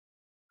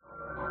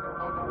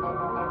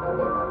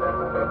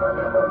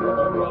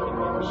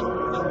musical,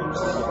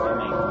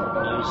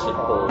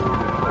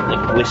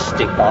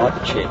 linguistic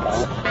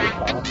objects.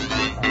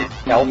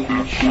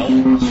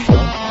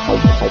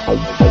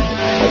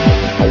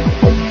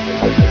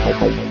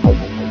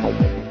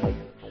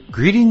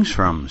 Greetings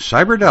from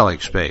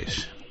Cyberdelic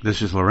Space.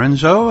 This is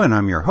Lorenzo, and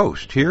I'm your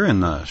host here in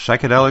the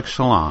Psychedelic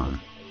Salon.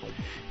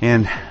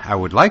 And I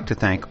would like to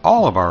thank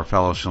all of our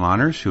fellow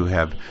saloners who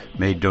have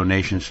made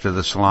donations to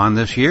the salon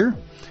this year.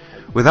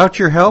 Without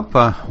your help,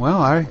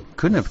 I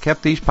couldn't have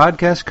kept these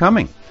podcasts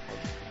coming.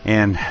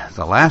 And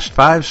the last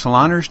 5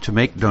 saloners to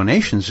make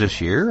donations this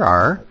year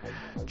are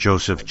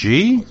Joseph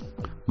G.,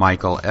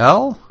 Michael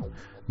L.,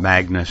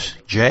 Magnus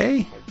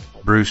J.,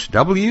 Bruce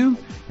W.,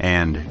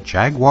 and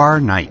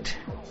Jaguar Knight.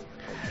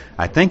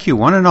 I thank you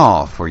one and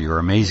all for your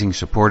amazing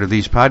support of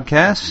these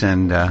podcasts,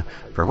 and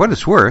for what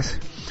it's worth,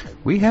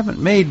 we haven't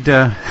made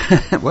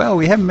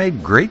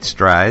great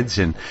strides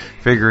in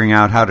figuring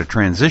out how to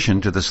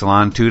transition to the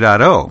Salon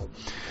 2.0.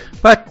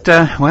 But,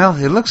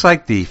 it looks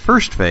like the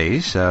first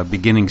phase,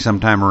 beginning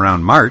sometime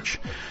around March,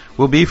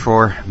 will be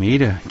for me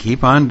to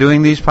keep on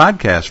doing these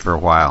podcasts for a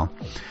while.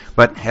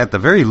 But at the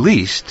very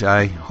least,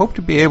 I hope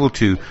to be able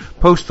to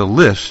post a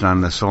list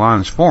on the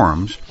Salon's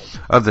forums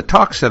of the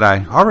talks that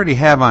I already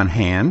have on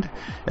hand,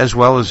 as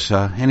well as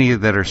any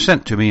that are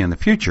sent to me in the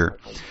future,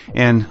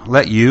 and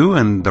let you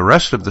and the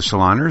rest of the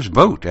saloners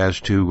vote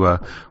as to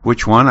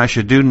which one I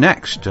should do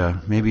next,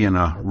 maybe in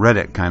a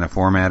Reddit kind of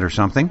format or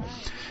something.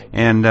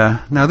 And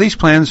now these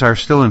plans are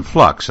still in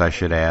flux, I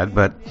should add,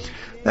 but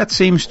that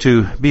seems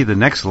to be the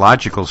next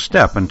logical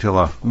step until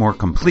a more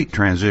complete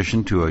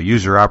transition to a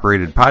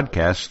user-operated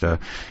podcast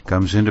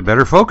comes into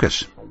better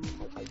focus.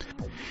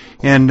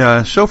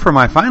 And so for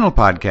my final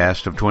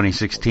podcast of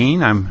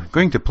 2016, I'm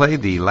going to play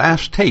the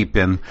last tape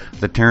in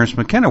the Terence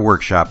McKenna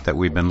workshop that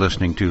we've been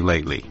listening to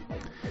lately.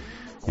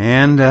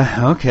 And,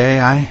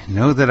 I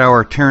know that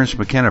our Terence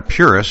McKenna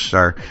purists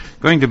are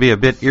going to be a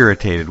bit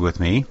irritated with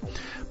me,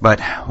 but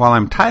while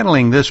I'm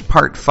titling this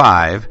Part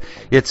 5,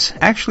 it's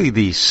actually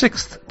the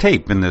 6th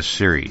tape in this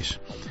series.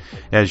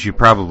 As you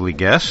probably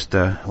guessed,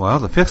 the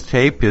 5th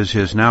tape is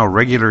his now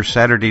regular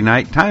Saturday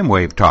night time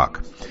wave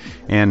talk.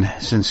 And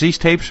since these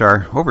tapes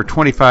are over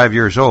 25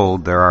 years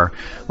old, there are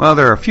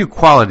a few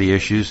quality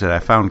issues that I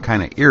found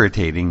kind of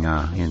irritating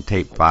in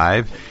tape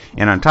 5.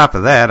 And on top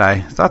of that, I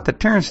thought that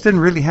Terence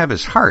didn't really have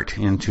his heart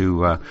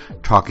into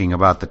talking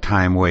about the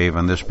time wave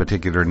on this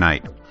particular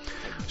night.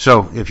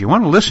 So if you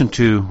want to listen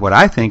to what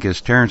I think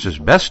is Terence's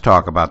best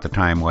talk about the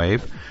time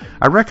wave,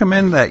 I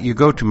recommend that you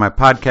go to my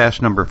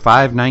podcast number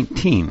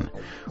 519,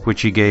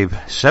 which he gave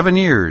 7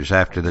 years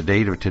after the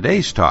date of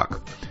today's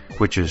talk,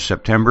 which is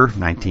September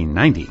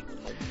 1990.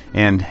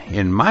 And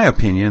in my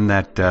opinion,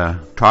 that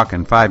talk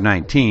in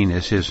 519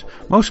 is his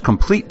most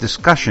complete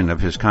discussion of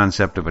his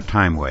concept of a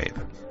time wave.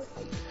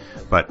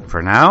 But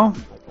for now,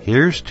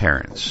 here's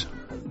Terence.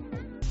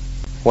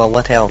 Well,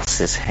 what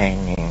else is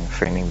hanging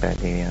for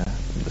anybody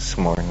this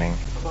morning?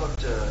 How about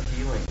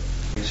healing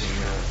using...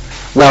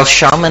 Well,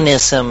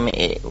 shamanism,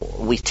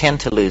 we tend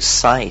to lose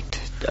sight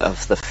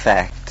of the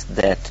fact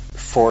that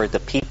for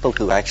the people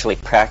who actually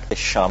practice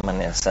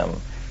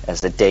shamanism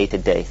as a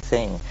day-to-day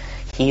thing,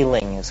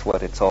 healing is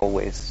what it's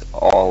always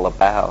all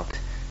about.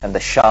 And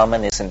the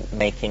shaman isn't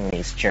making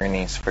these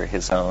journeys for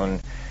his own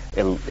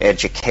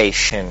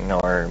education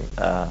or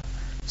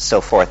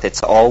so forth.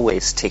 It's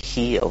always to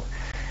heal.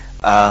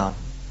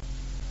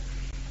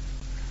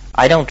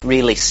 I don't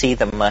really see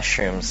the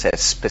mushrooms as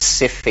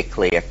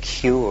specifically a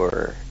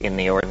cure in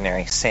the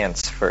ordinary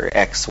sense for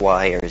X,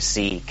 Y, or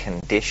Z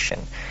condition.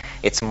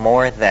 It's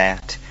more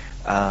that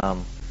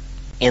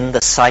in the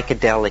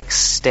psychedelic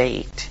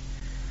state,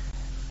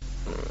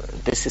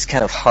 this is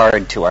kind of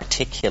hard to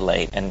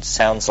articulate and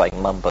sounds like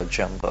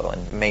mumbo-jumbo,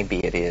 and maybe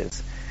it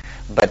is.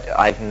 But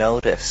I've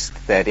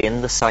noticed that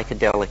in the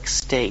psychedelic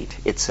state,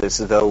 it's as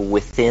though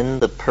within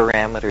the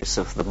parameters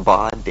of the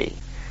body,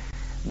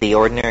 the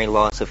ordinary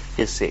laws of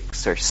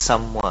physics are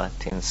somewhat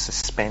in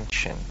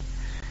suspension.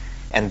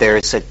 And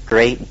there's a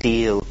great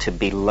deal to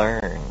be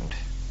learned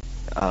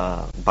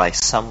by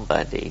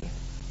somebody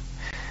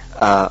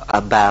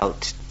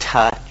about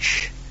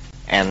touch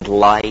and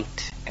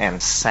light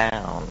and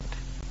sound,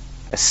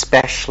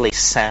 especially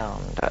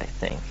sound, I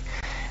think.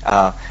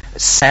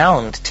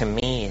 Sound, to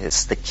me,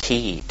 is the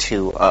key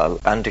to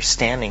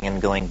understanding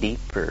and going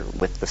deeper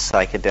with the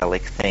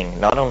psychedelic thing,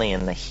 not only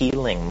in the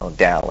healing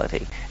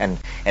modality, and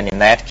in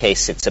that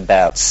case it's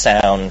about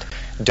sound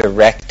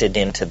directed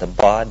into the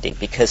body,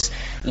 because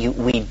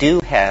we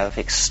do have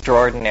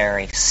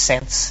extraordinary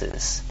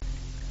senses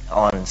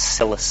on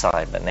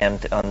psilocybin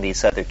and on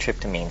these other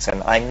tryptamines,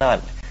 and I'm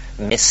not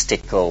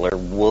mystical or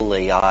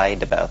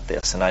woolly-eyed about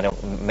this, and I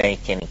don't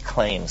make any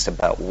claims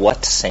about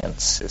what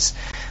senses.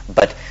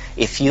 But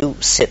if you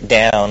sit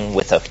down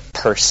with a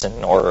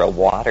person, or a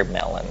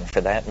watermelon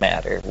for that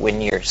matter,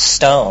 when you're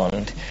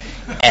stoned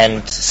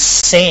and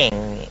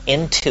sing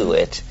into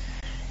it,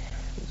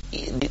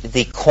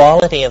 the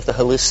quality of the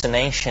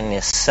hallucination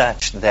is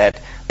such that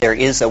there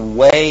is a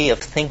way of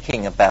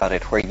thinking about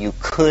it where you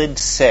could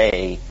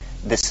say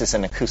this is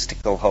an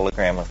acoustical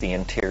hologram of the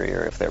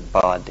interior of their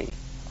body.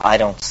 I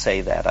don't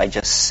say that. I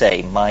just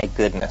say, my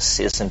goodness,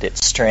 isn't it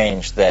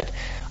strange that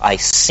I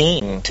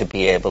seem to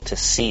be able to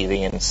see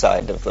the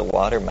inside of the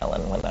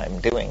watermelon when I'm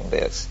doing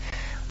this.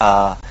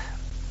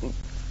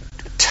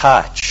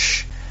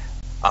 Touch.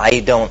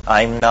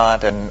 I'm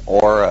not an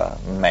aura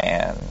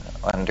man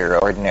under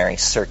ordinary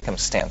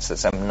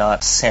circumstances. I'm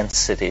not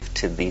sensitive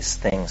to these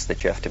things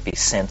that you have to be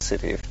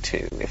sensitive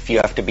to. If you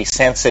have to be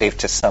sensitive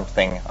to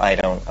something,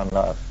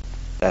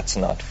 that's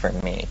not for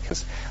me,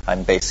 because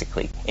I'm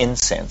basically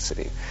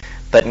insensitive.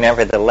 But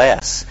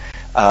nevertheless,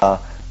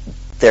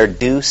 there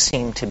do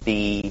seem to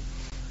be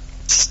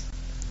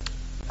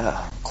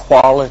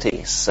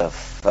qualities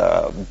of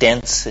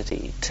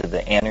density to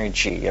the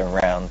energy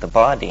around the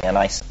body. And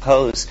I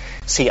suppose,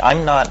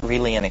 I'm not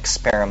really an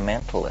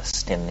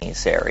experimentalist in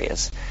these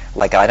areas.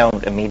 Like, I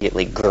don't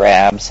immediately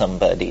grab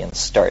somebody and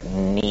start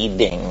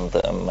kneading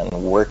them and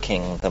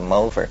working them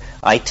over.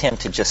 I tend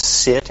to just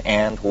sit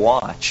and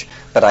watch.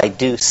 But I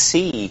do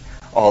see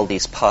all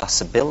these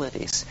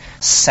possibilities.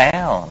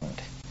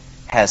 Sound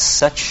has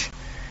such...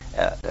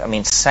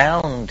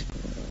 sound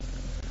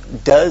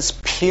does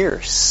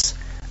pierce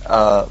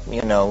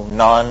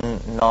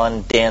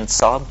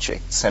non-dense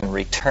objects and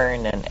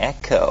return an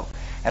echo.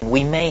 And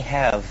we may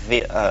have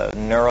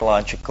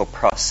neurological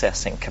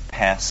processing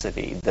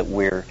capacity that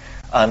we're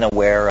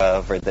unaware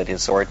of or that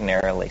is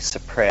ordinarily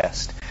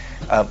suppressed.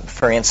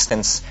 For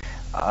instance,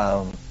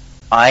 I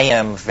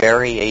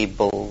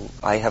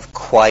have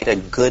quite a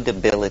good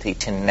ability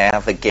to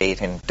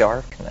navigate in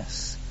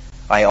darkness.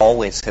 I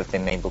always have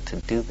been able to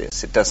do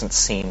this. It doesn't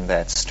seem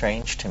that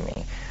strange to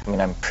me.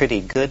 I'm pretty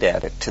good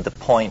at it, to the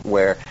point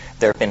where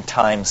there have been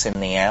times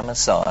in the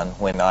Amazon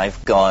when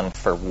I've gone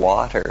for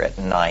water at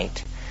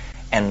night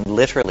and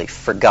literally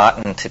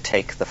forgotten to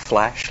take the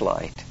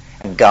flashlight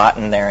and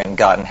gotten there and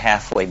gotten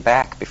halfway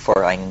back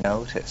before I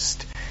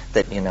noticed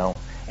that,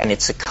 and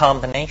it's a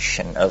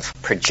combination of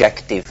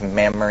projective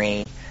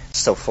memory,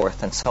 so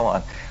forth and so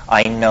on.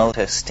 I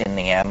noticed in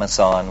the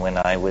Amazon when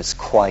I was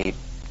quite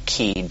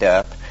keyed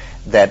up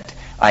that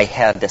I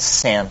had a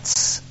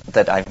sense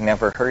that I've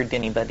never heard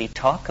anybody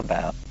talk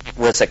about. It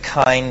was a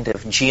kind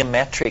of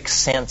geometric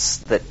sense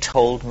that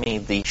told me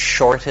the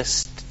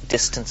shortest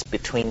distance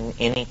between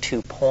any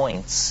 2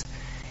 points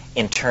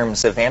in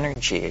terms of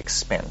energy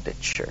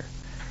expenditure.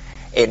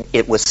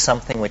 It was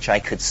something which I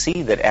could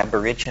see that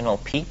Aboriginal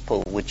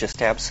people would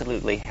just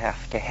absolutely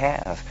have to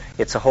have.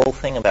 It's a whole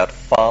thing about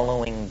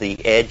following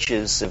the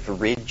edges of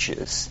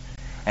ridges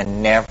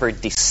and never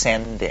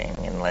descending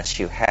unless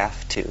you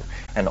have to,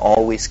 and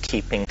always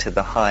keeping to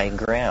the high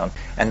ground.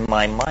 And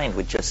my mind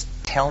would just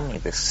tell me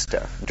this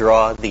stuff,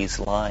 draw these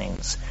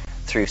lines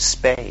through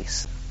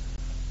space.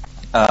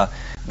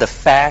 The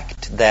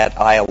fact that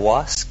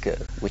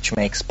ayahuasca, which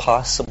makes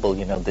possible,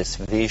 this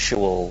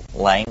visual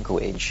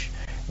language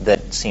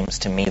that seems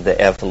to me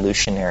the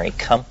evolutionary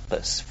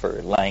compass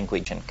for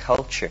language and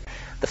culture,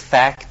 the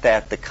fact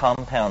that the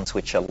compounds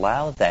which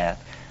allow that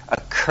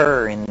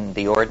occur in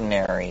the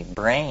ordinary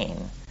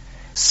brain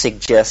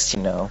suggests,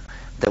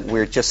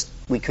 that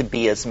we could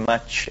be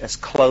as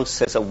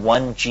close as a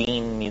 1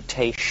 gene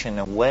mutation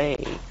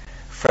away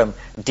from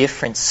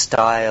different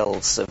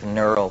styles of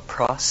neural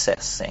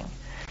processing.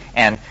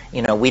 And,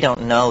 we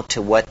don't know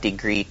to what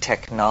degree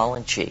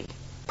technology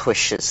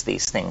pushes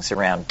these things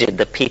around. Did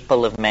the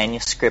people of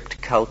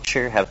manuscript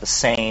culture have the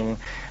same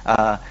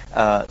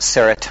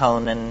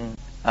serotonin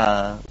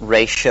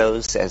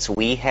ratios as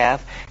we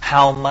have?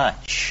 How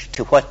much,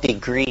 to what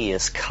degree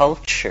is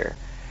culture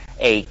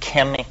a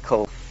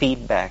chemical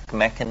feedback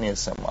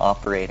mechanism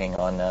operating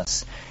on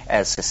us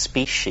as a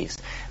species?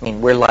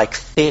 We're like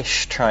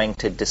fish trying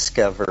to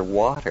discover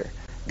water.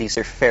 These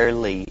are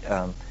fairly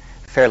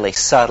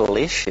subtle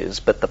issues,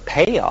 but the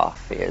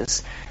payoff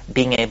is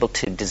being able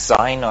to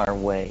design our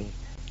way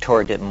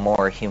toward a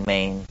more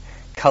humane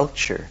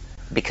culture.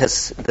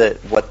 Because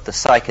what the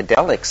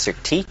psychedelics are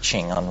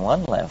teaching on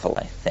one level,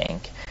 I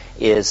think,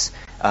 is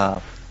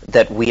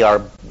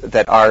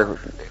that our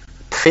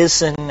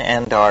prison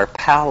and our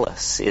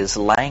palace is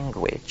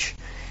language,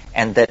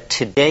 and that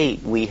to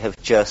date we have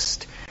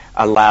just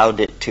allowed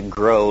it to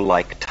grow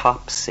like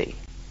topsy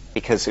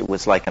because it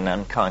was like an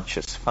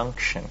unconscious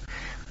function.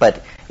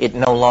 But it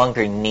no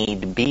longer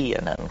need be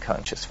an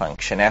unconscious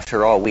function.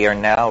 After all, we are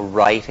now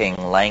writing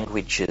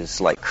languages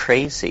like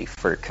crazy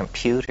for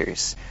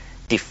computers,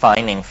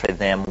 defining for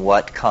them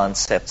what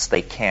concepts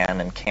they can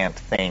and can't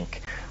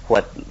think,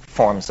 what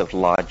forms of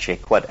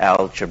logic, what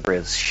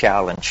algebras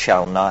shall and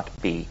shall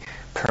not be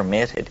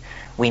permitted.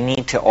 We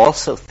need to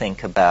also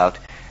think about,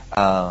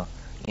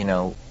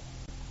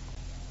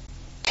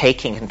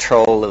 taking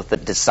control of the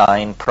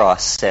design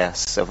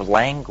process of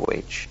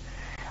language.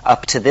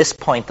 Up to this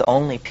point, the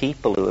only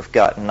people who have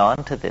gotten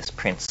onto this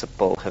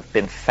principle have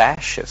been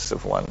fascists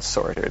of one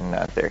sort or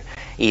another,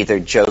 either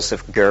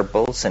Joseph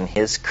Goebbels and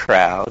his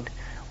crowd,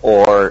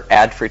 or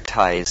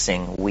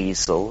advertising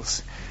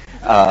weasels,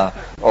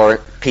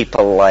 or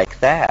people like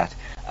that.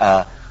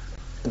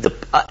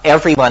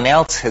 everyone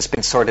else has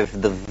been sort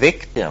of the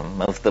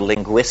victim of the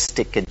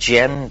linguistic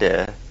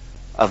agenda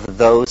of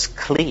those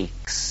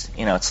cliques.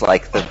 It's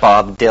like the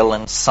Bob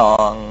Dylan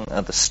song,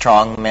 the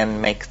strong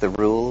men make the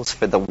rules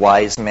for the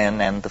wise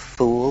men and the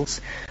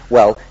fools.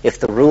 Well, if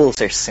the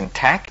rules are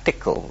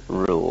syntactical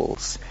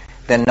rules,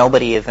 then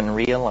nobody even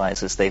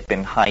realizes they've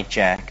been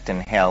hijacked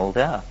and held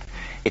up.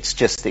 It's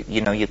just that,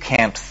 you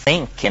can't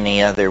think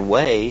any other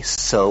way,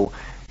 so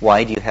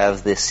why do you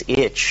have this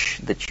itch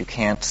that you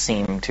can't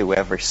seem to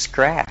ever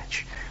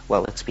scratch?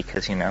 Well, it's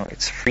because,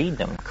 it's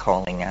freedom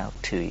calling out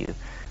to you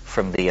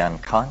from the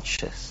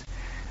unconscious.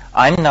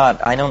 I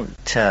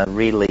don't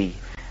really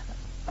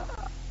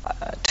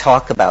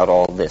talk about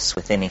all this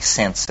with any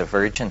sense of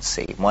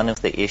urgency. One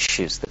of the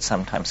issues that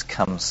sometimes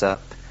comes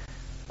up,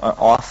 or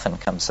often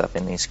comes up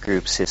in these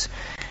groups is,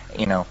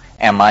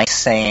 am I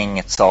saying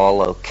it's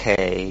all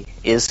okay?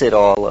 Is it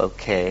all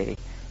okay?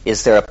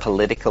 Is there a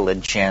political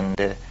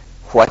agenda?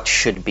 What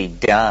should be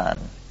done?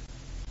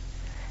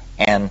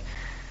 And,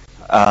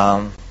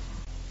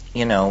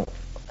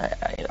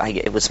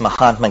 it was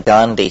Mahatma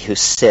Gandhi who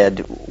said,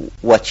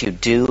 what you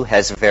do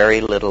has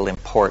very little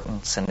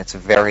importance, and it's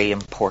very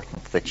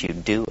important that you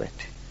do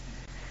it.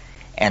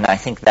 And I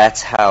think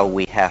that's how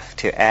we have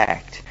to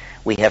act.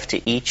 We have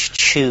to each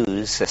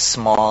choose a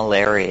small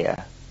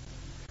area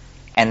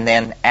and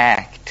then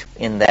act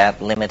in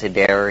that limited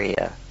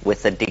area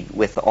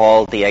with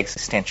all the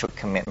existential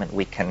commitment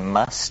we can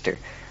muster,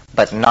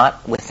 but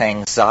not with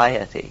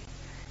anxiety.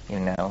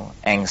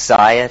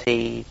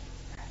 Anxiety,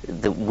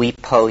 the Wi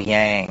Po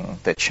Yang,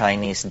 the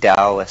Chinese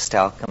Taoist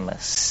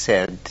alchemist,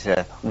 said,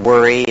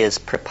 worry is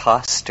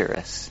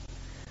preposterous.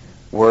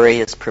 Worry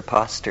is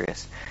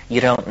preposterous.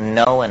 You don't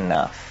know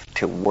enough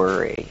to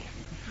worry.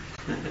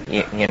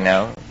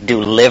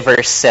 Do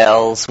liver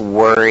cells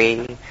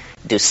worry?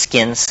 Do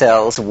skin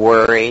cells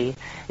worry?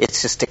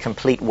 It's just a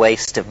complete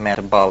waste of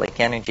metabolic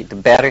energy. The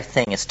better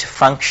thing is to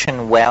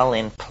function well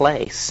in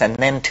place and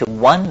then to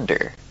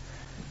wonder.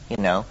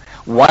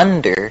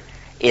 Wonder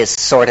is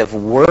sort of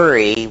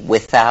worry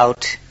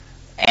without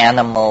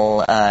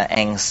animal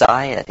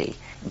anxiety,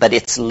 but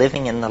it's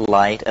living in the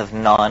light of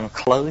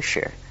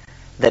non-closure.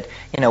 That,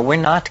 we're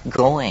not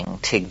going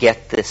to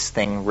get this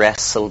thing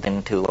wrestled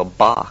into a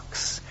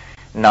box.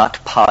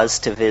 Not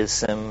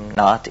positivism,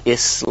 not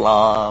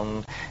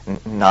Islam,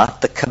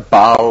 not the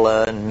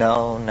Kabbalah,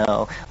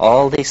 no.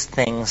 All these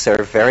things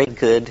are very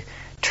good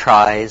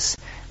tries,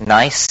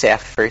 nice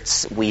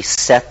efforts. We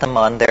set them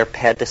on their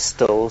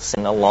pedestals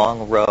in a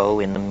long row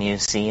in the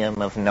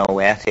Museum of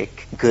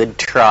Noetic, good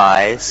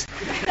tries.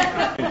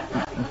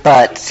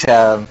 But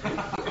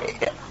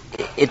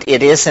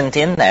it isn't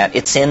in that.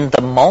 It's in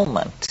the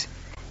moment,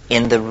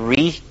 in the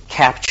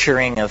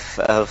recapturing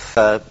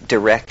of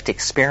direct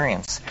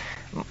experience.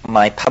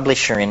 My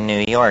publisher in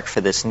New York,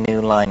 for this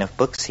new line of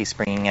books he's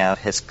bringing out,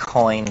 has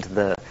coined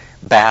the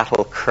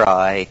battle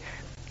cry,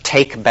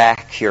 "Take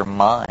back your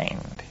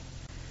mind."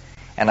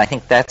 And I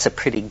think that's a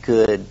pretty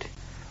good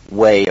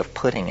way of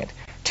putting it.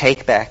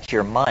 Take back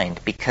your mind,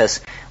 because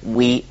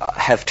we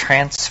have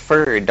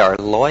transferred our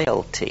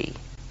loyalty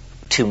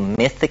to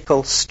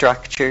mythical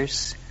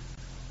structures,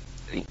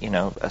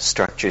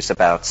 structures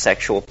about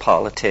sexual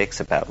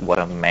politics, about what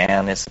a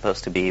man is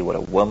supposed to be, what a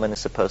woman is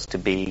supposed to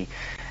be,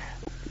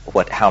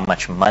 how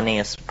much money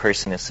a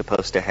person is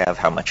supposed to have,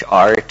 how much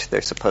art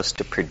they're supposed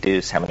to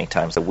produce, how many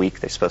times a week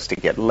they're supposed to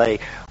get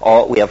laid.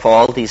 We have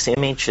all these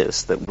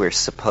images that we're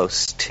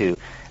supposed to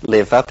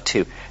live up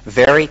to,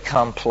 very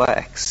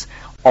complex,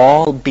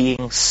 all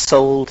being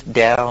sold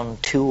down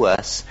to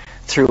us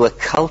through a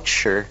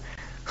culture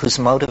whose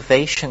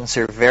motivations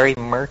are very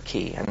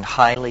murky and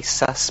highly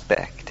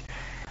suspect.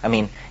 I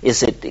mean,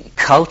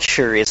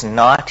 culture is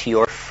not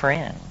your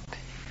friend.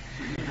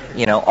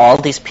 All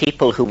these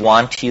people who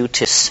want you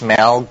to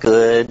smell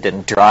good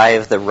and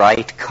drive the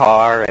right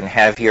car and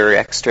have your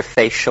extra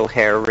facial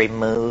hair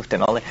removed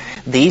and all that,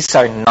 these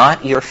are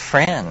not your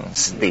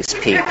friends, these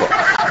people.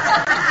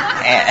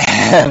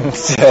 And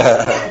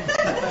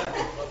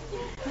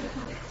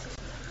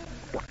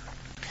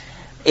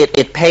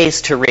it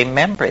pays to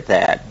remember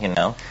that,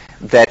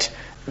 that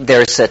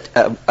there's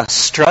a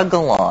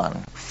struggle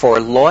on for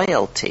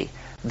loyalty,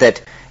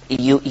 that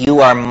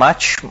you are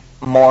much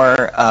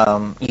more,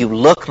 you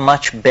look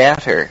much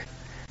better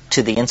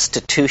to the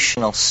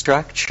institutional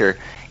structure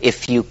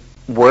if you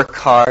work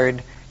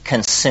hard,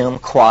 consume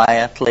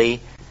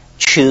quietly,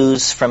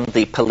 choose from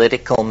the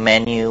political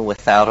menu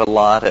without a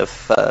lot of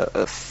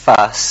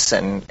fuss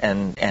and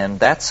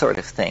that sort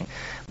of thing.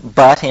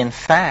 But in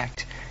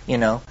fact,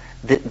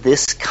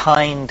 this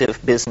kind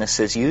of business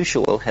as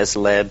usual has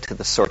led to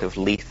the sort of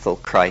lethal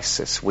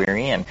crisis we're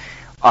in.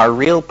 Our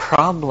real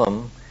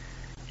problem,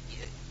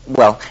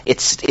 well,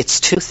 it's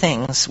two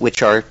things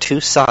which are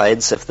two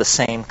sides of the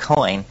same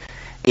coin.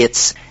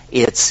 It's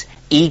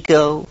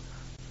ego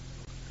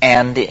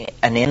and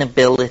an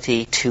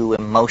inability to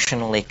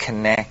emotionally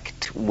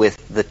connect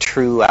with the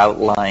true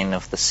outline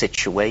of the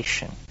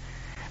situation.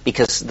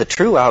 Because the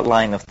true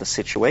outline of the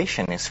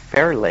situation is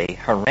fairly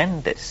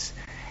horrendous.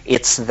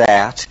 It's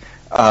that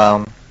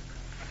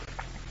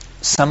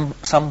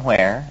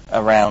somewhere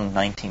around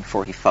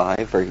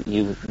 1945, or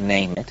you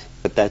name it,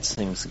 but that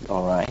seems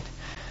all right,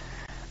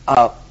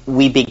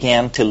 we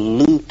began to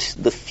loot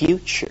the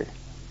future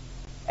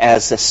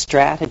as a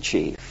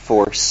strategy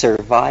for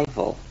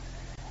survival,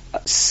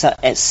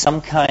 as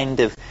some kind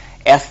of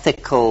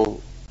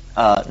ethical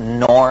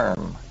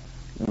norm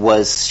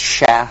was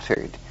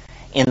shattered.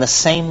 In the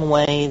same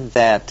way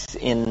that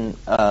in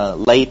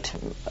early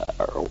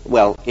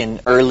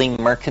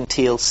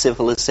mercantile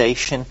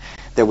civilization,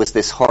 there was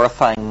this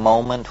horrifying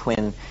moment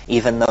when,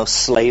 even though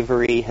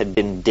slavery had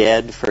been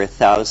dead for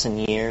 1,000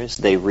 years,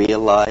 they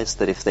realized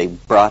that if they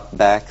brought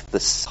back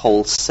the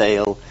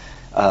wholesale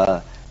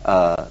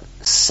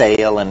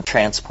sale and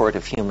transport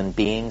of human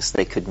beings,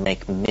 they could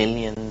make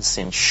millions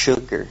in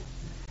sugar.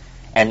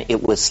 And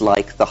it was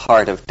like the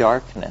heart of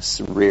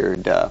darkness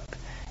reared up,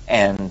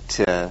 and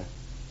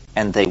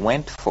they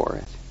went for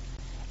it.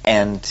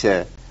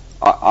 And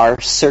our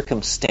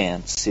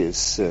circumstance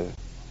is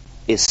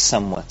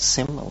somewhat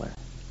similar.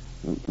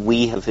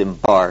 We have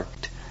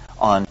embarked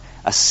on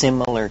a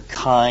similar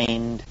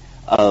kind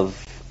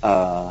of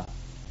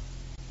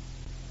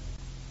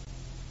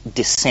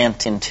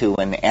descent into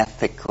an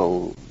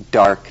ethical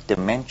dark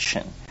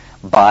dimension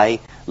by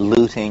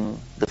looting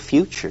the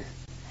future.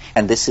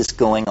 And this is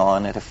going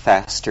on at a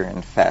faster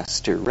and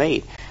faster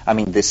rate. I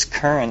mean, this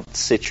current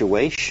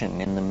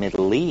situation in the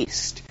Middle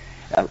East,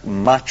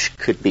 much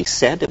could be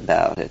said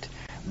about it,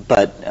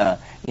 but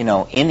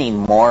any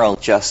moral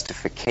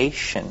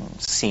justification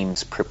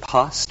seems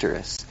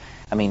preposterous.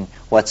 I mean,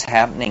 what's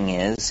happening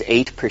is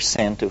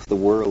 8% of the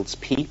world's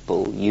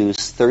people use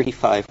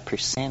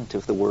 35%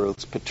 of the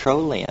world's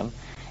petroleum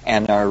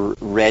and are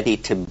ready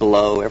to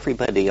blow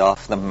everybody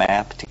off the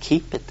map to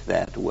keep it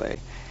that way.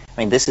 I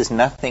mean, this is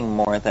nothing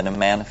more than a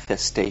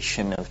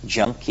manifestation of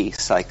junkie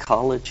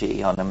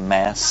psychology on a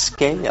mass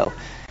scale.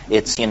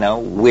 It's,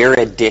 we're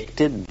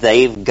addicted,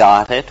 they've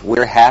got it,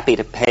 we're happy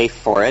to pay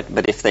for it,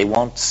 but if they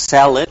won't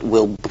sell it,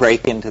 we'll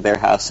break into their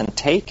house and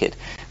take it,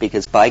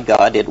 because by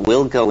God, it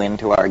will go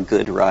into our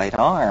good right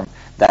arm.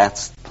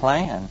 That's the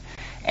plan.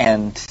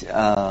 And,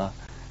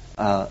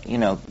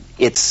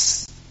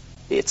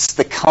 it's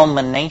the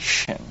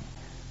culmination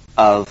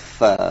of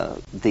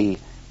the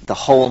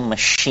whole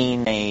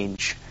machine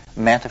age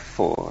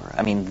metaphor.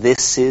 I mean,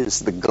 this is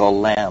the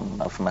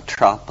golem of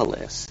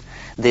Metropolis.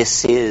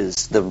 This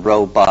is the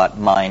robot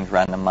mind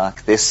run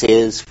amok. This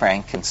is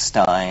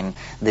Frankenstein.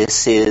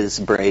 This is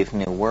Brave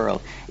New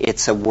World.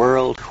 It's a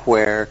world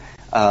where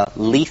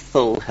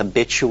lethal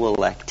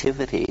habitual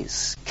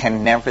activities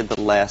can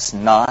nevertheless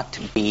not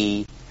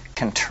be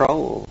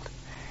controlled.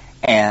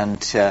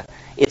 And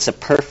it's a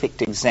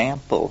perfect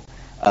example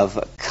of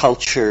a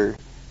culture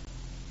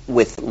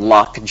with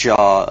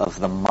lockjaw of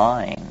the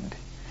mind.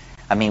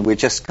 I mean, we're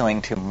just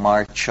going to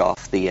march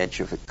off the edge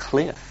of a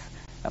cliff,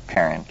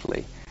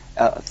 apparently.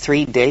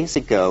 3 days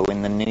ago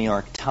in the New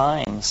York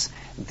Times,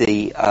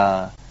 the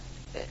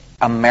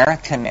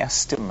American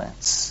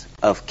estimates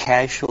of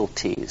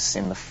casualties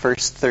in the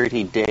first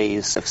 30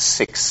 days of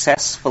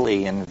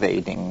successfully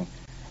invading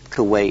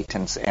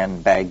Kuwait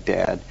and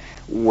Baghdad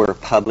were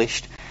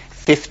published.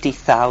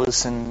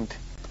 50,000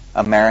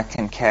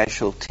 American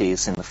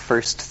casualties in the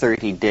first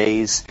 30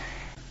 days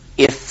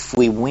if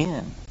we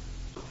win.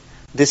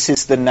 This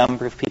is the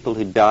number of people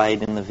who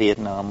died in the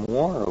Vietnam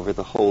War over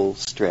the whole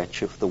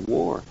stretch of the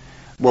war.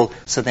 Well,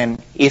 so then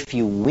if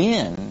you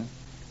win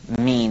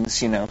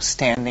means,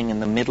 standing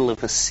in the middle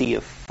of a sea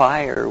of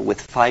fire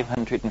with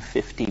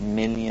 550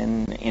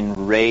 million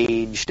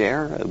enraged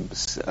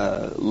Arabs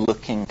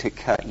looking to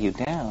cut you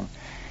down.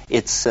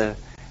 It's a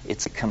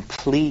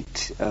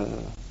complete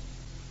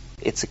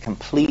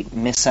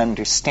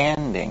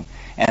misunderstanding.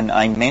 And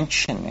I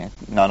mention it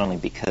not only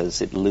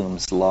because it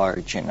looms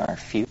large in our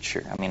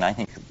future. I mean, I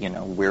think,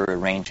 we're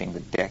arranging the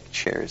deck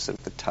chairs of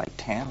the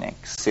Titanic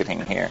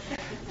sitting here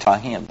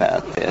talking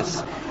about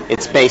this.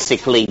 It's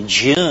basically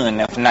June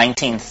of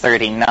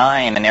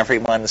 1939 and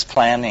everyone's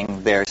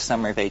planning their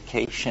summer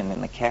vacation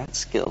in the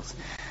Catskills.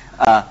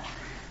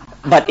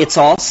 But it's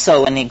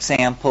also an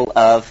example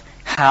of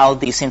how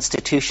these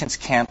institutions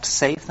can't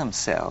save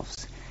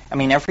themselves. I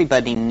mean,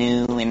 everybody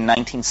knew in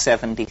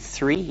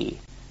 1973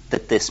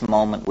 that this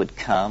moment would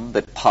come,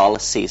 that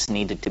policies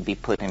needed to be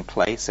put in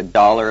place,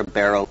 $1 a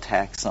barrel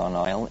tax on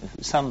oil,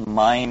 some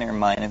minor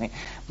thing.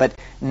 But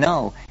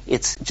no,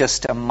 it's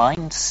just a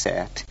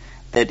mindset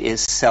that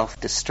is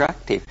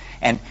self-destructive.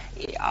 And,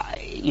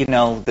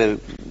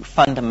 the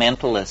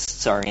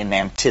fundamentalists are in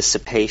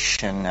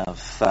anticipation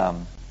of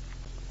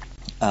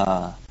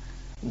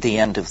the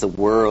end of the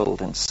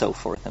world and so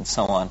forth and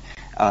so on.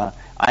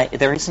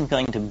 There isn't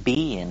going to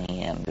be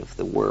any end of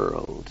the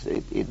world.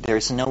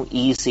 There's no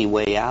easy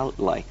way out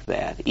like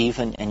that.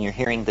 And you're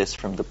hearing this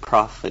from the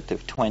prophet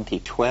of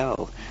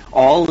 2012.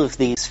 All of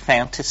these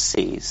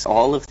fantasies,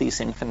 all of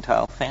these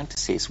infantile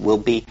fantasies will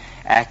be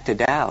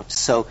acted out.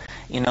 So,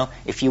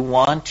 if you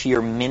want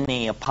your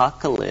mini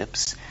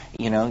apocalypse,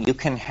 You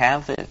can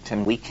have it,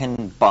 and we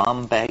can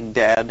bomb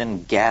Baghdad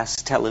and gas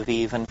Tel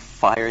Aviv and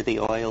fire the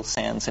oil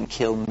sands and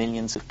kill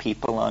millions of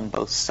people on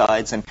both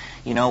sides. And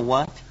you know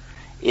what?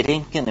 It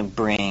ain't going to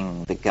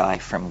bring the guy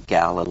from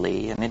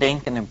Galilee, and it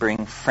ain't going to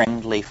bring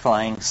friendly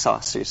flying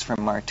saucers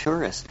from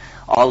Arcturus.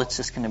 All it's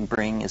just going to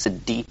bring is a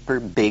deeper,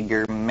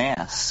 bigger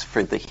mess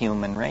for the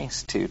human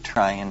race to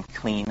try and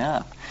clean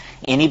up.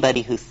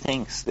 Anybody who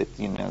thinks that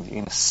you're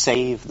going to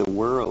save the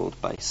world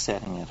by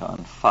setting it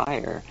on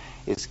fire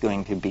is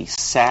going to be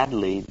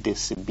sadly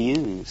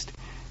disabused.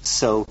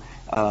 So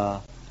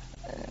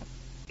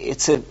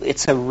it's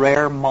a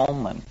rare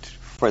moment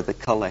for the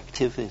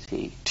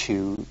collectivity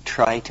to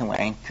try to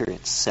anchor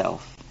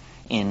itself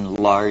in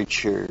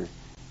larger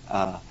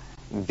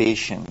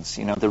visions.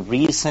 The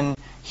reason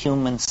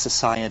human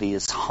society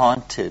is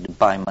haunted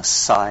by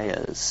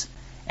messiahs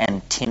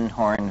and tin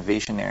horn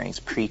visionaries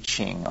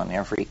preaching on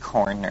every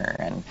corner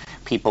and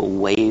people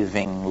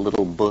waving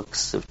little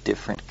books of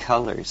different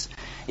colors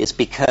is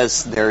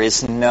because there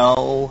is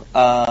no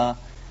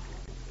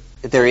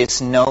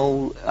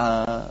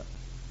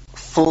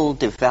full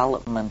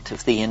development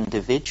of the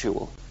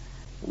individual.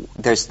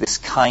 There's this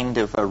kind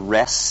of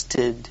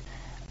arrested,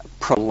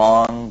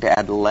 prolonged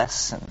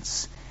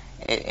adolescence,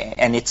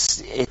 and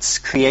it's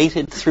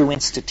created through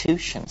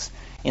institutions.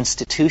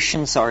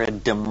 Institutions are a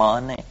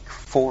demonic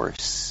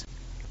force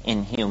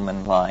in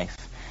human life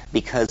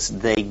because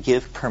they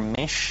give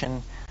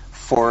permission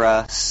for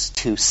us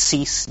to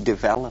cease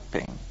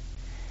developing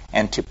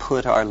and to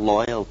put our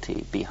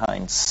loyalty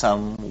behind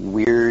some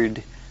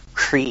weird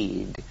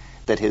creed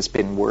that has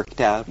been worked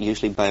out,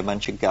 usually by a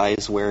bunch of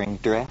guys wearing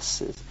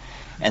dresses.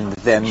 And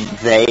then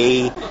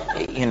they,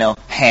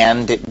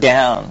 hand it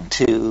down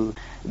to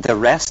the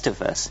rest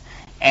of us.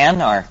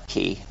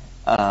 Anarchy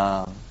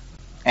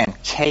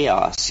and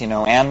chaos,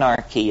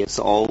 anarchy is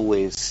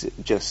always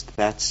just,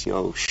 that's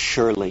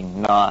surely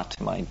not,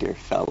 my dear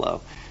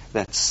fellow.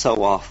 That's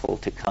so awful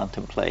to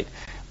contemplate.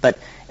 But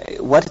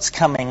what it's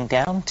coming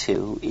down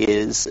to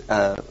is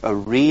a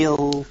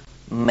real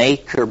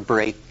make or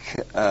break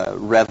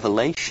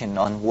revelation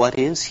on what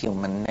is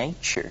human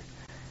nature.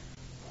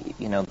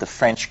 The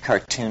French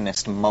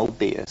cartoonist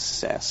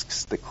Mobius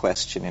asks the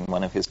question in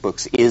one of his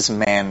books, is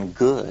man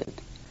good?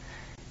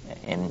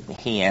 And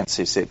he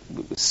answers it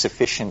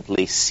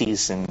sufficiently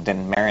seasoned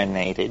and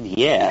marinated,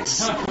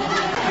 yes.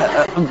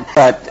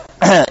 But,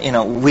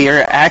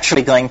 we're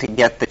actually going to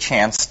get the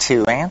chance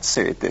to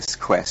answer this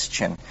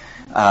question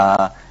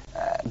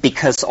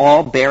because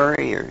all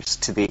barriers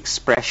to the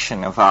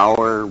expression of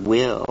our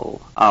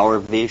will, our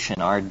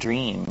vision, our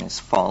dream is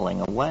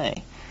falling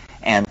away.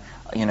 And,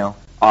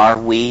 are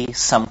we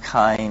some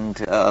kind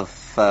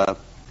of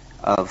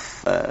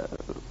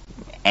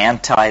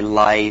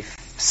anti-life,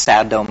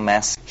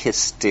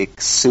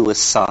 sadomasochistic,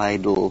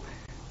 suicidal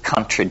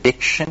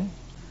contradiction?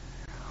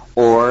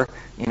 Or,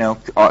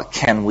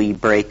 can we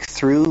break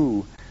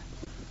through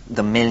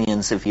the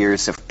millions of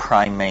years of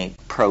primate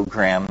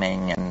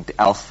programming and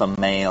alpha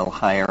male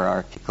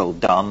hierarchical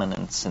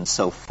dominance and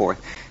so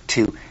forth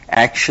to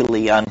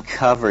actually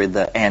uncover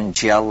the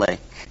angelic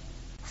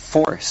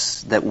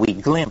force that we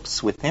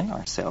glimpse within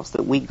ourselves,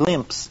 that we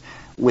glimpse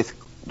with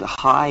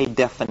high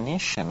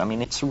definition? I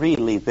mean, it's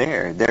really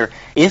there.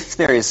 If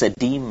there is a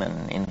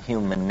demon in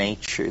human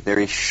nature, there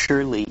is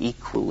surely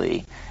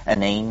equally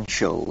an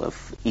angel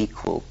of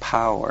equal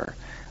power.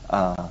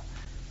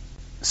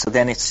 So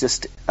then it's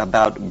just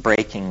about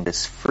breaking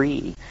this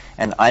free.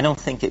 And I don't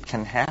think it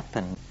can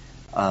happen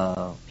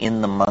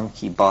in the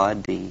monkey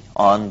body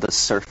on the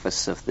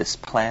surface of this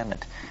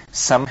planet.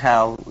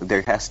 Somehow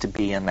there has to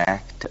be an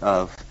act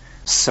of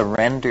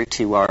surrender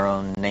to our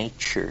own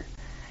nature,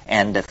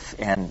 and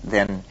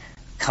then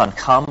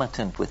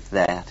concomitant with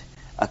that,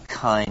 a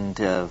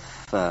kind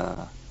of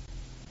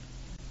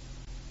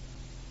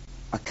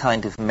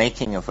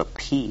making of a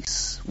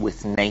peace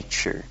with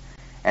nature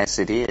as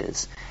it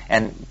is.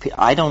 And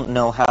I don't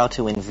know how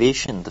to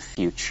envision the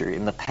future.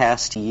 In the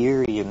past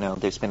year,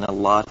 there's been a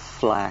lot of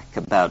flack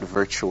about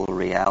virtual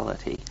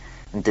reality.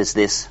 And does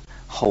this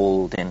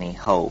hold any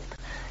hope?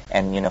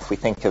 And, if we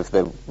think of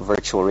the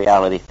virtual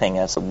reality thing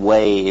as a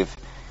wave,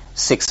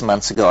 6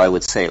 months ago I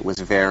would say it was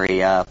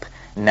very up.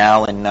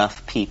 Now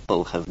enough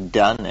people have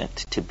done it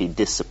to be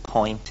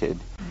disappointed,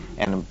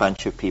 and a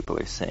bunch of people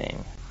are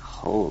saying,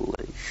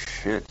 holy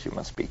shit, you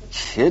must be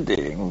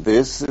kidding.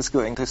 This is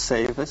going to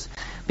save us?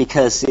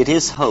 Because it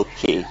is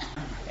hokey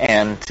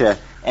and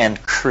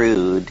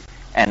crude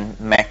and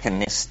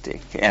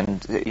mechanistic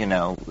and,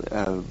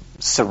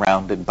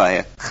 surrounded by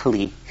a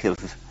clique of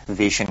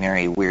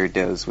visionary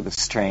weirdos with a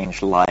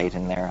strange light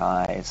in their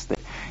eyes that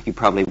you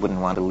probably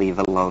wouldn't want to leave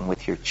alone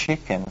with your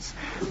chickens.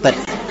 But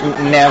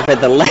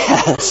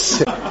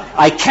nevertheless,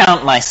 I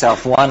count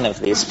myself one of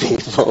these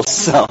people,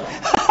 so...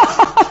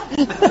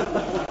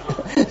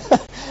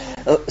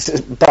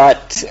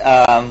 But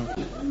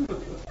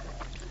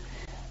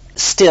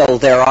still,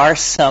 there are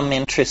some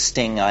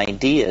interesting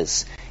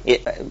ideas.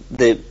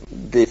 The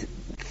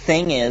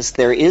thing is,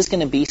 there is going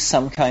to be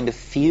some kind of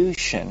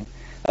fusion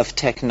of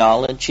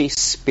technology,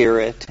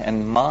 spirit,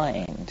 and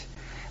mind.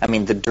 I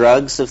mean, the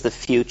drugs of the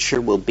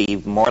future will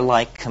be more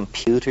like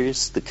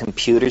computers. The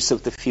computers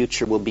of the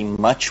future will be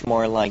much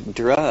more like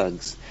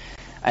drugs.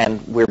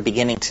 And we're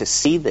beginning to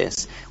see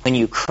this. When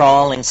you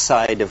crawl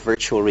inside a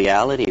virtual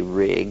reality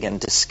rig and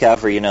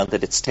discover,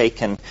 that it's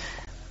taken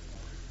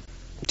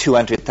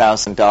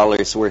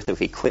 $200,000 worth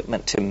of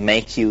equipment to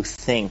make you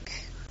think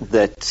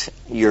that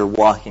you're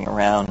walking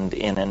around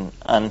in an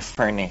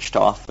unfurnished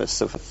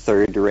office of a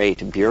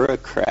third-rate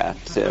bureaucrat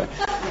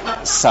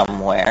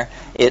somewhere,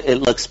 it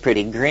looks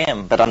pretty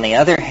grim. But on the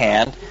other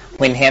hand,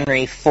 when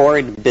Henry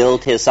Ford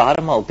built his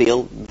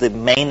automobile, the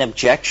main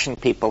objection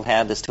people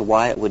had as to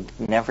why it would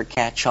never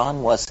catch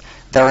on was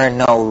there are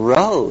no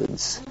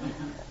roads,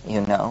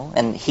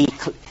 and he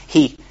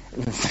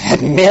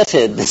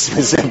admitted this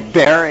was a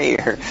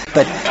barrier,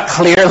 but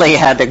clearly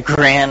had a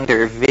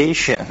grander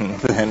vision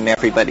than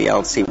everybody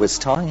else he was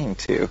talking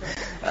to.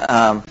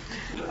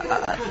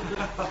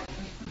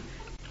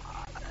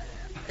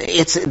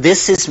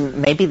 This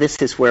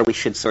is where we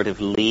should sort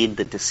of lead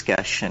the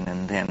discussion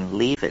and then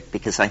leave it,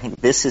 because I think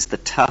this is the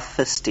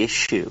toughest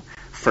issue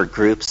for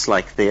groups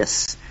like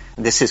this.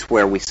 This is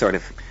where we sort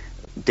of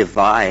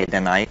divide,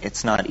 and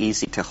it's not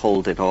easy to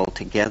hold it all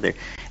together.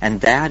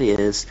 And that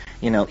is,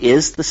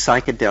 is the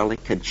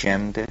psychedelic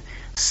agenda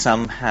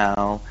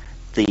somehow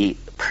the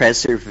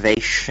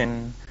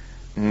preservation,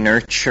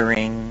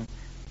 nurturing,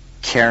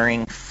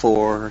 caring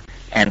for,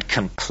 and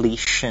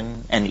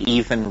completion, and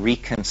even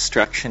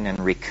reconstruction and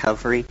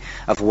recovery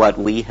of what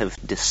we have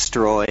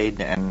destroyed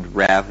and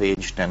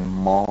ravaged and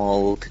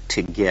mauled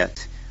to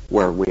get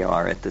where we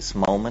are at this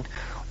moment?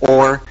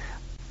 Or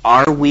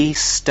are we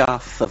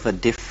stuff of a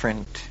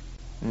different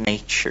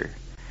nature?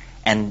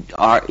 And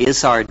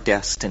is our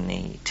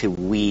destiny to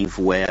weave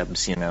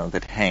webs,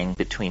 that hang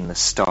between the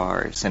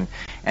stars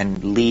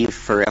and leave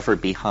forever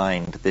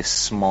behind this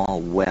small,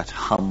 wet,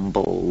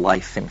 humble,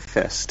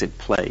 life-infested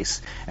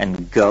place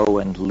and go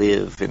and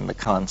live in the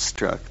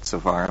constructs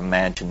of our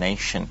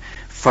imagination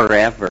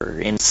forever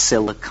in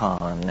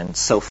silicon and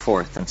so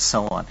forth and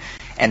so on?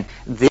 And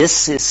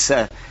this is...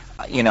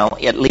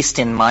 at least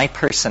in my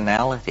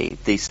personality,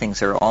 these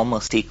things are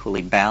almost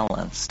equally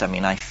balanced. I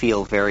mean, I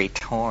feel very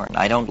torn.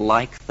 I don't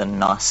like the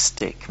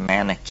Gnostic,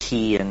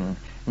 Manichaean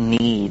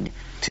need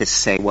to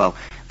say, well,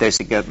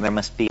 there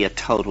must be a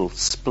total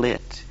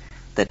split,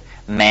 that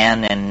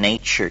man and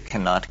nature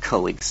cannot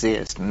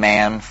coexist.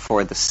 Man,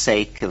 for the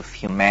sake of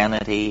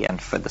humanity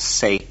and for the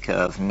sake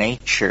of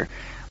nature,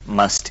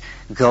 must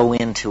go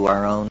into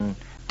our own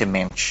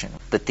dimension,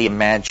 that the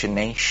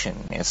imagination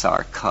is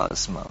our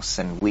cosmos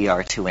and we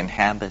are to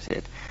inhabit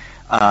it.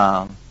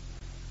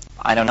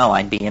 I don't know,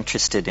 I'd be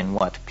interested in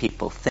what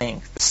people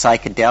think. The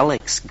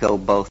psychedelics go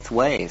both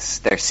ways.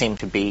 There seem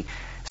to be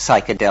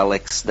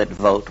psychedelics that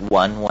vote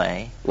one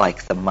way,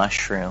 like the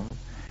mushroom,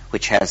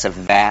 which has a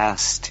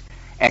vast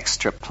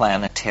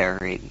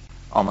extraplanetary,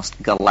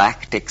 almost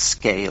galactic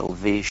scale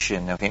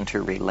vision of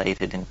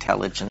interrelated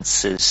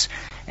intelligences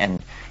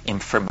and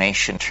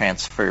information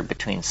transfer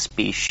between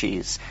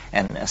species,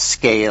 and a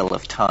scale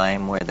of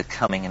time where the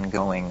coming and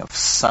going of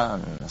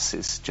suns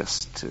is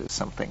just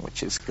something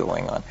which is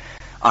going on.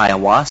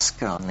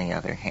 Ayahuasca, on the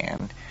other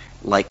hand,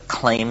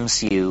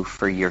 claims you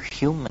for your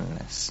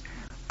humanness,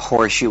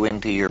 pours you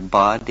into your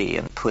body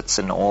and puts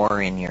an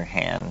oar in your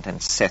hand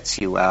and sets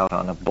you out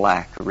on a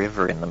black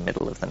river in the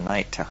middle of the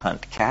night to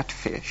hunt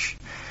catfish,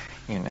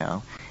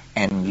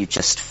 and you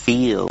just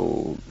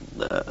feel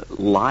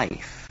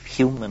life,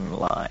 human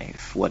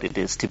life, what it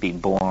is to be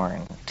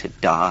born, to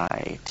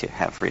die, to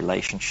have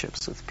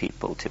relationships with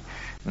people, to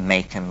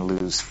make and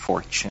lose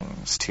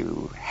fortunes,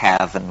 to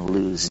have and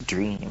lose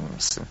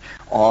dreams, and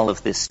all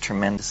of this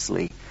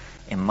tremendously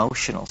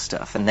emotional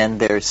stuff. And then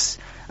there's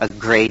a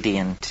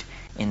gradient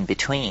in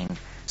between.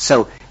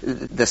 So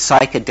the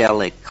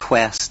psychedelic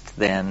quest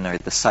then, or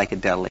the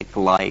psychedelic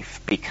life,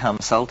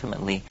 becomes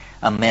ultimately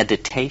a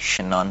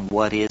meditation on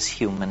what is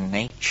human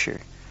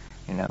nature.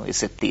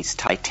 Is it these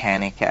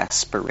titanic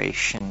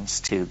aspirations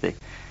to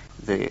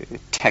the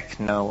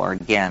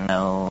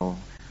techno-organo,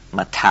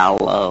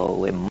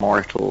 metallo,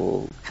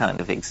 immortal kind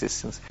of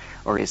existence?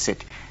 Or is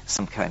it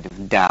some kind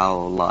of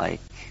Tao-like,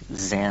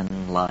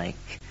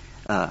 Zen-like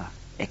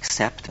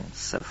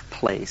acceptance of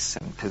place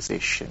and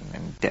position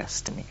and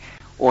destiny?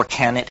 Or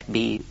can it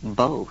be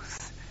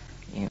both?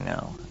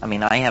 I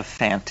mean, I have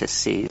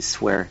fantasies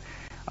where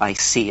I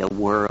see a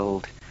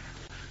world,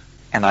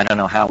 and I don't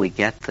know how we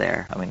get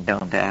there. I mean,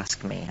 don't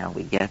ask me how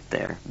we get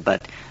there.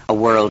 But a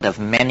world of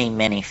many,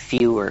 many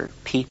fewer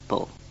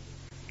people.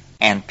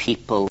 And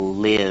people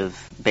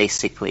live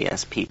basically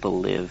as people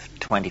lived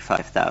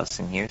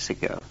 25,000 years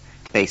ago.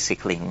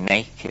 Basically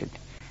naked.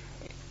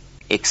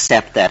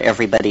 Except that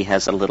everybody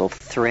has a little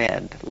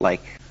thread,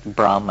 like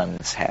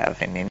Brahmins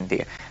have in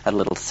India. A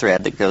little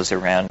thread that goes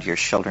around your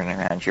shoulder and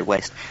around your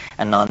waist.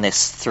 And on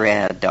this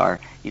thread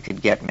you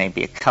could get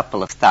maybe a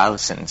couple of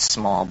thousand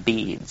small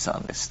beads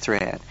on this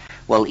thread.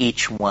 Well,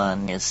 each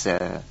one is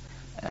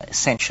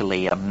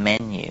essentially a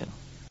menu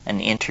an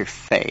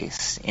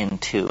interface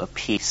into a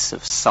piece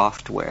of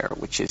software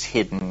which is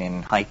hidden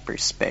in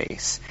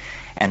hyperspace.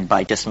 And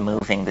by just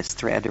moving this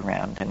thread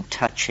around and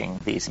touching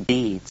these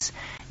beads,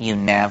 you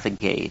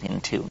navigate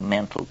into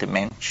mental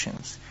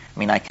dimensions. I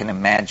mean, I can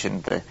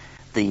imagine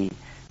the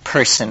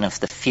person of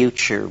the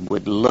future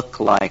would look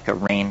like a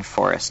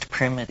rainforest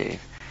primitive,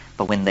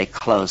 but when they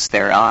close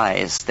their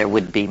eyes, there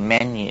would be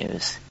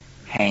menus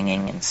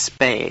hanging in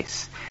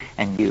space,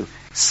 and you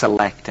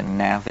select and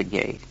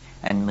navigate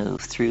and move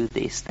through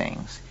these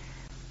things.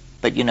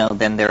 But,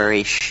 then there are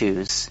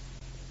issues,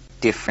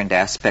 different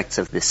aspects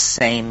of the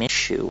same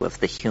issue of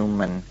the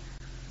human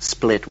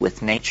split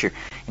with nature.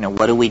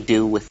 What do we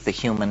do with the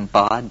human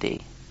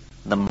body,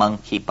 the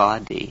monkey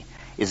body?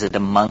 Is it a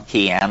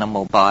monkey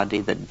animal body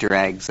that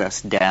drags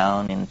us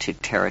down into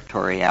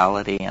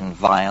territoriality and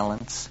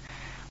violence?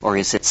 Or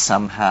is it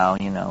somehow,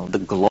 the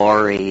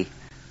glory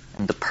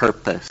and the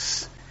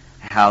purpose?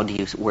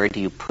 Where do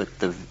you put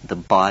the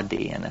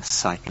body in a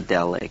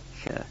psychedelic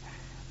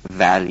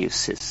value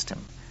system?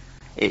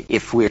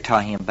 If we're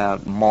talking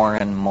about more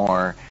and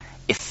more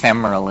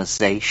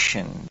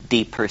ephemeralization,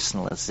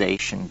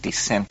 depersonalization,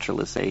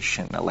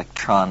 decentralization,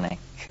 electronic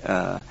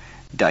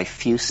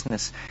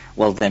diffuseness,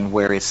 well then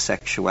where is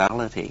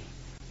sexuality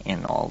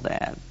in all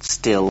that?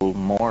 Still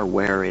more,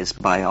 where is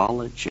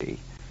biology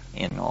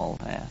in all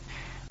that?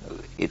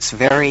 It's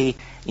very,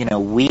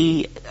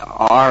 we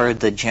are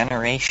the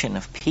generation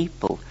of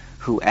people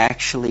who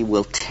actually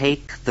will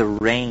take the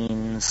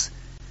reins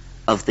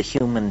of the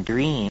human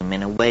dream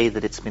in a way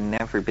that it's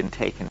never been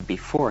taken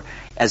before.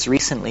 As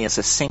recently as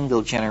a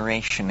single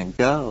generation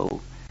ago,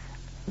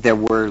 there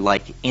were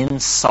like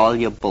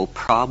insoluble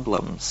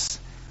problems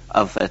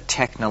of a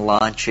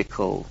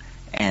technological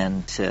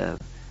and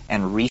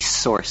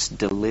resource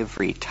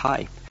delivery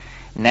type.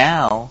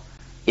 Now,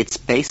 it's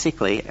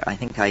basically, I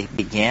think I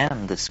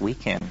began this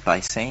weekend by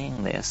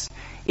saying this,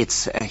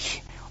 it's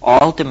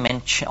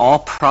all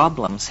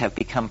problems have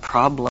become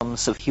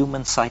problems of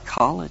human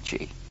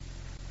psychology.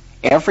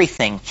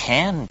 Everything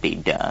can be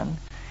done.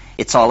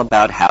 It's all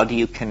about how do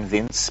you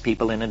convince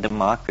people in a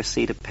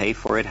democracy to pay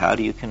for it? How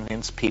do you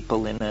convince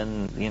people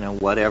in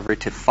whatever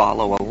to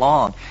follow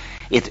along?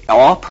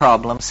 All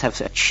problems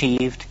have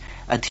achieved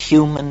a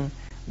human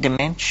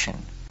dimension.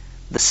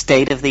 The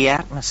state of the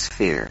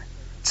atmosphere,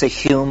 it's a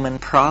human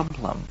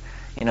problem.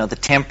 The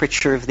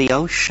temperature of the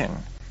ocean,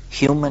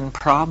 human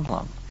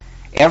problem.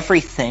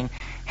 Everything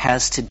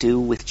has to do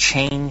with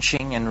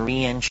changing and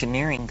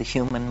re-engineering the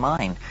human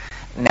mind.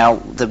 Now,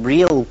 the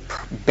real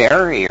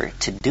barrier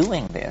to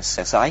doing this,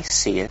 as I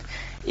see it,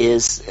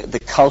 is the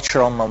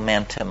cultural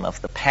momentum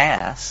of the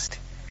past,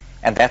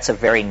 and that's a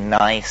very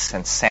nice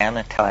and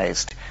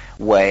sanitized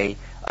way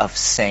of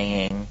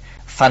saying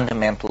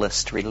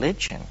fundamentalist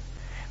religion.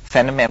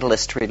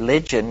 Fundamentalist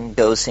religion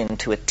goes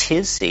into a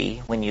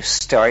tizzy when you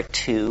start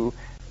to,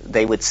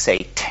 they would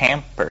say,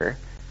 tamper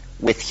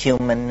with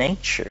human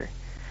nature.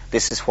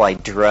 This is why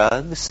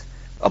drugs,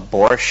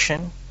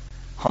 abortion,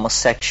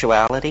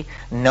 homosexuality,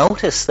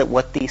 notice that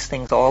what these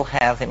things all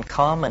have in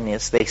common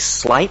is they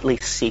slightly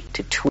seek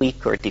to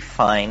tweak or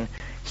define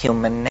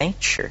human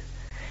nature.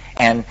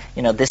 And,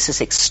 this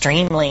is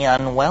extremely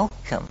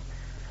unwelcome.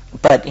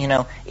 But,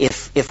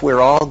 if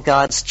we're all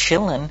God's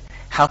children,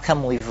 how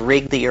come we've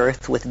rigged the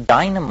earth with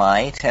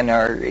dynamite and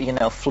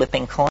are,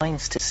 flipping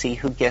coins to see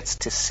who gets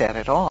to set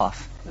it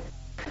off?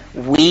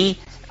 We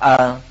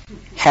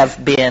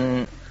have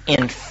been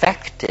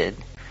infected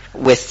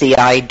with the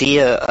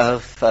idea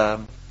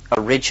of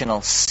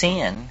original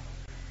sin,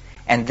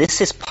 and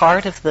this is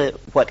part of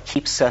what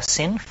keeps us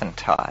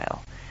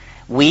infantile.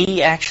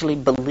 We actually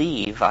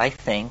believe, I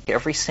think,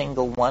 every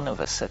single one of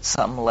us at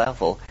some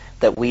level,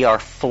 that we are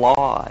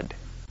flawed,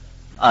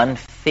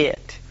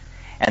 unfit.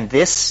 And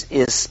this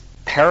is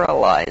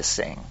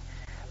paralyzing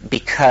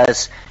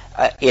because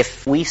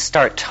if we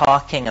start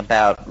talking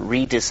about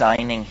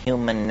redesigning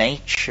human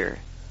nature,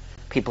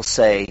 people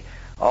say,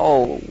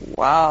 oh,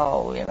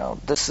 wow,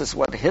 this is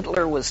what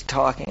Hitler was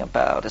talking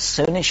about. As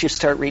soon as you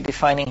start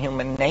redefining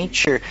human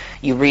nature,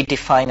 you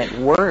redefine it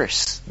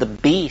worse. The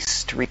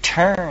beast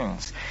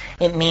returns.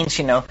 It means,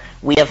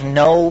 we have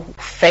no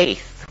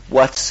faith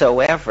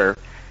whatsoever,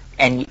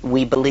 and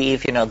we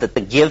believe, that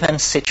the given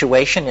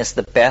situation is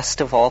the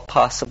best of all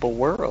possible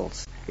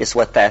worlds, is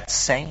what that's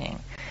saying.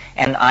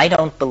 And I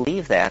don't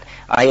believe that.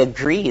 I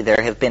agree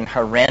there have been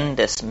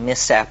horrendous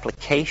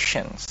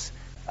misapplications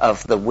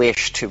of the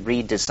wish to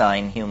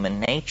redesign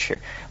human nature.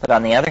 But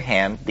on the other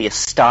hand, the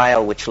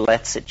style which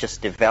lets it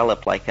just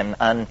develop like an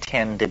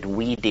untended,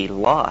 weedy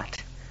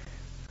lot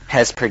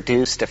has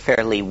produced a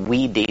fairly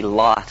weedy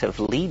lot of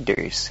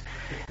leaders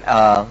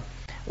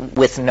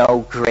with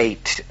no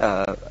great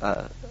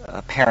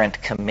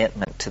apparent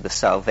commitment to the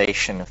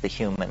salvation of the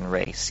human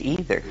race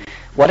either.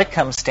 What it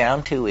comes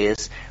down to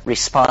is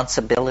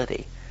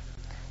responsibility.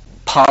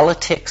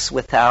 Politics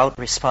without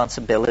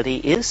responsibility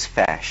is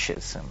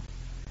fascism.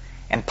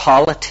 And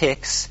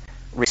politics,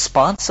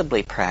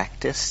 responsibly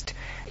practiced,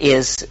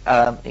 is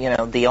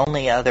the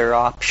only other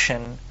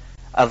option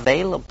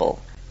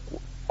available.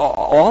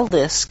 all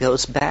this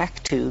goes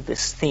back to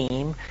this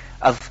theme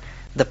of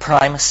the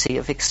primacy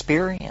of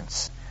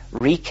experience,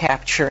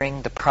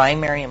 recapturing the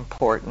primary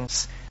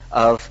importance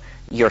of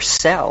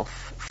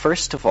yourself,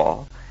 first of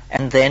all,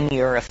 and then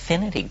your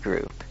affinity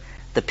group,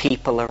 the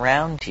people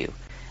around you.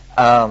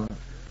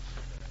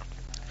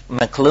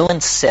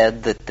 McLuhan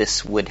said that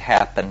this would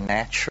happen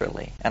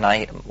naturally, and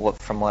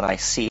from what I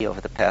see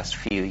over the past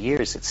few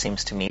years, it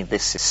seems to me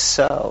this is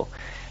so,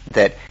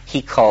 that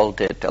he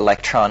called it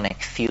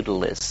electronic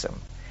feudalism,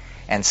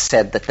 and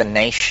said that the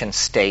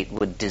nation-state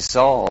would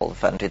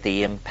dissolve under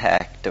the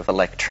impact of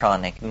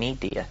electronic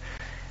media.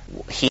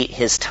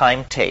 His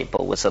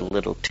timetable was a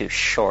little too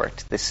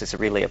short. This is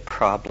really a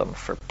problem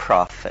for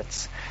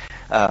prophets.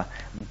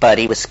 But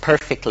he was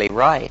perfectly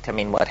right. I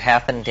mean, what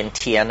happened in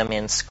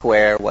Tiananmen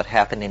Square, what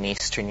happened in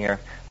Eastern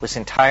Europe, was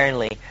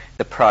entirely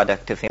the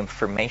product of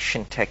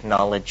information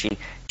technology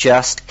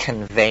just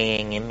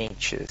conveying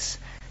images.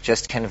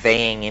 Just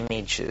conveying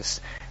images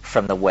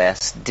from the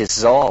West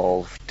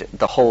dissolved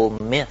the whole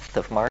myth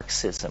of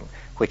Marxism,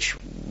 which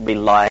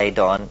relied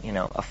on,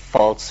 a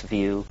false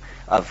view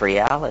of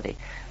reality.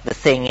 The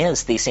thing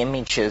is, these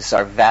images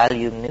are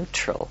value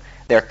neutral.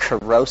 They're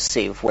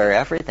corrosive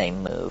wherever they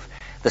move.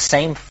 The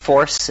same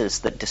forces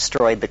that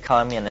destroyed the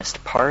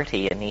Communist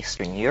Party in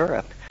Eastern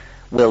Europe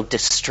will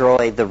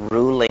destroy the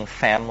ruling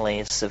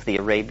families of the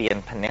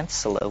Arabian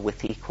Peninsula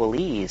with equal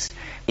ease,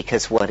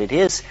 because what it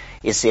is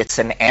it's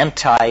an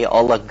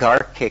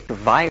anti-oligarchic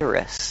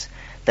virus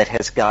that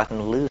has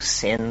gotten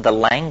loose in the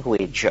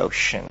language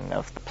ocean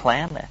of the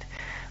planet.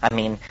 I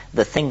mean,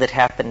 the thing that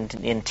happened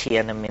in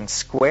Tiananmen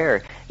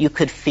Square, you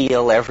could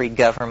feel every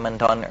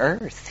government on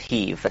earth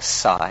heave a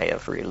sigh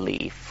of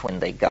relief when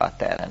they got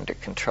that under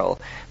control.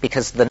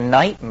 Because the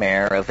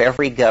nightmare of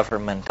every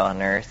government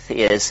on earth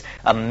is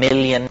 1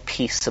 million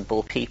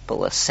peaceable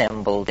people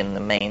assembled in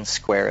the main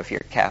square of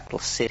your capital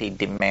city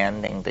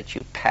demanding that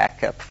you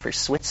pack up for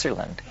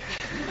Switzerland.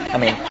 I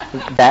mean,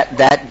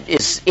 that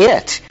is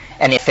it.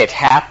 And if it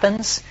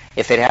happens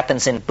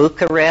in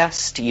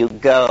Bucharest, you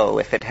go.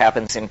 If it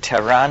happens in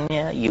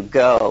Tirana, you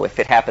go. If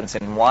it happens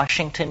in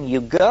Washington,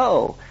 you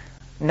go.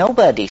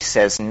 Nobody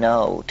says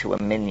no to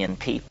 1 million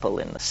people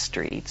in the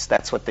streets.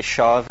 That's what the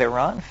Shah of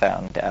Iran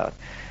found out.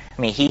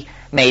 I mean, he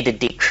made a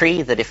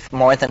decree that if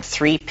more than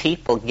 3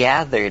 people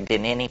gathered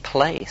in any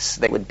place,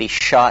 they would be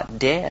shot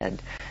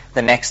dead.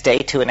 The next day,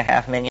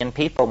 2.5 million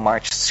people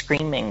marched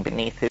screaming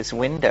beneath his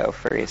window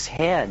for his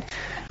head.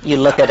 You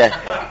look at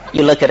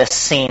a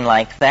scene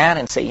like that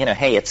and say,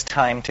 hey, it's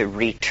time to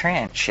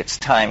retrench. It's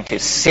time to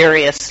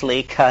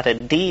seriously cut a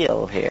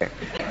deal here.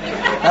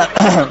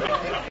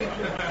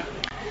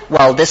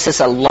 Well, this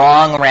is a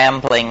long,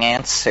 rambling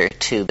answer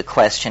to the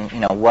question,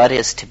 what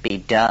is to be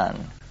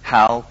done?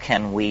 How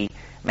can we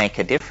make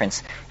a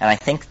difference? And I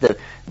think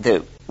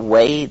the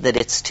way that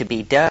it's to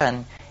be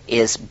done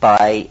is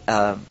by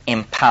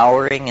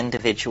empowering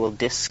individual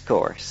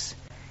discourse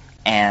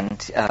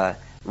and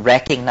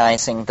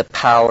recognizing the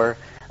power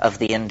of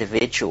the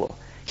individual.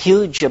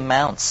 Huge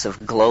amounts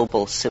of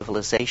global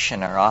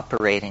civilization are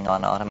operating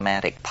on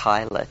automatic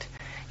pilot.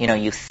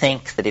 You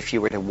think that if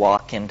you were to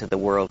walk into the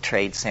World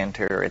Trade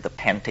Center or the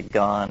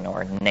Pentagon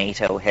or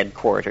NATO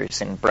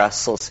headquarters in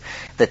Brussels,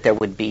 that there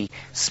would be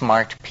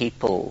smart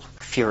people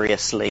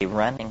furiously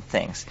running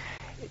things.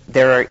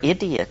 There are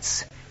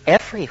idiots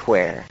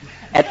everywhere,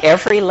 at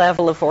every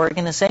level of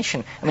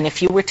organization. I mean,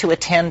 if you were to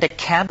attend a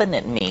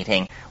cabinet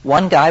meeting,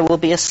 one guy will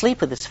be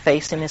asleep with his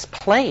face in his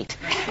plate.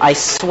 I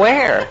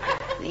swear,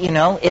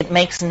 it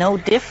makes no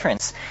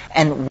difference.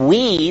 And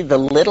we, the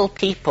little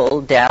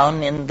people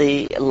down in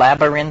the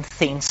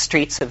labyrinthine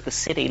streets of the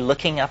city,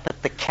 looking up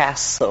at the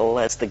castle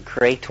as the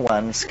great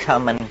ones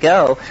come and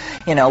go,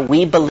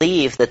 we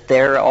believe that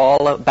they're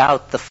all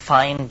about the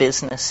fine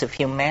business of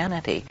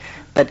humanity.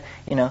 But,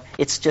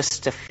 it's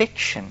just a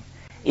fiction.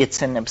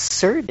 It's an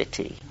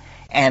absurdity.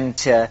 And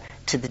to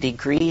the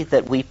degree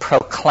that we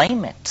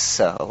proclaim it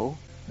so,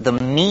 the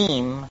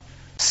meme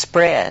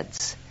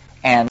spreads,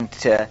 and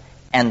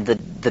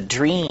the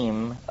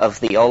dream of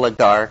the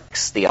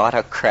oligarchs, the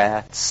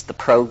autocrats, the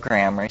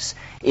programmers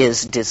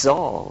is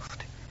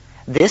dissolved.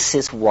 This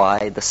is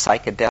why the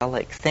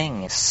psychedelic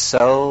thing is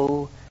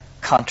so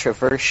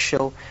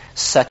controversial,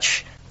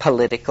 such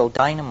political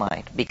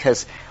dynamite,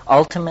 because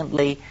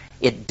ultimately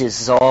it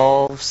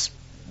dissolves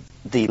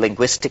the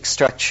linguistic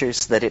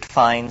structures that it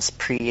finds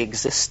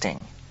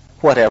pre-existing,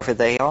 whatever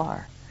they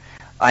are.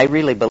 I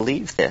really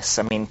believe this.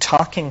 I mean,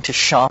 talking to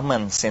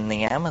shamans in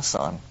the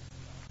Amazon,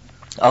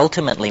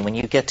 ultimately, when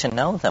you get to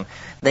know them,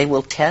 they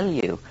will tell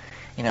you,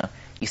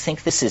 you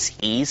think this is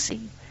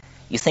easy?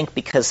 You think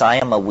because I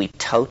am a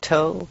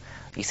Witoto,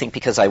 you think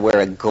because I wear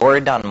a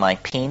gourd on my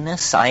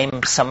penis,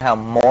 I'm somehow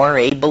more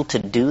able to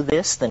do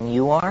this than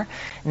you are?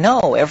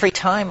 No, every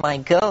time I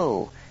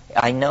go,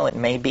 I know it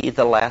may be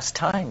the last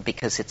time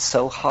because it's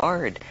so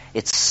hard.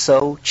 It's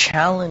so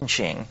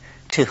challenging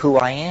to who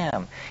I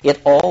am.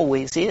 It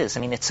always is. I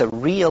mean, it's a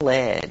real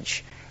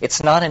edge.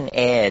 It's not an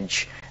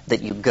edge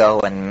that you go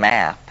and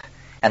map,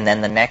 and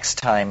then the next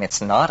time it's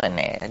not an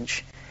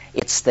edge.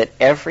 It's that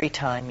every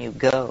time you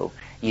go,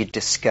 you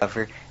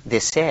discover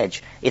this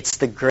edge. It's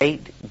the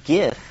great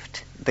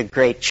gift, the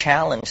great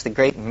challenge, the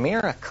great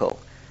miracle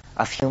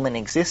of human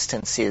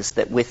existence is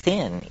that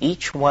within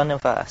each one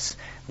of us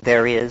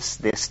there is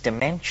this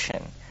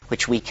dimension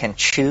which we can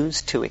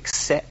choose to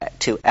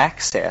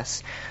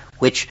access,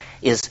 which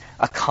is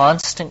a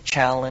constant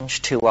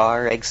challenge to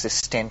our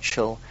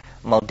existential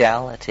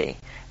modality.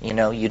 You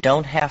know, you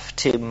don't have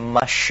to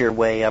mush your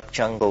way up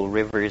jungle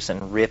rivers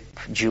and rip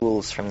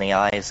jewels from the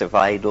eyes of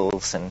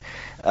idols and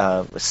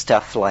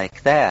stuff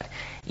like that.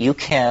 You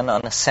can,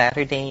 on a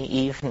Saturday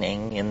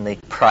evening, in the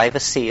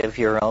privacy of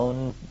your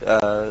own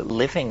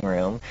living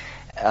room,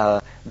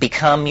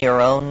 become your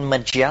own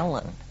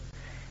Magellan.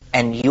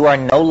 And you are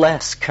no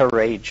less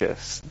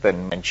courageous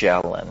than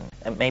Magellan.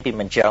 And maybe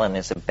Magellan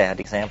is a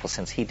bad example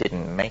since he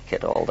didn't make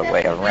it all the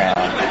way around.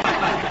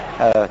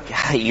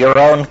 Your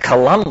own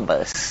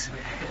Columbus.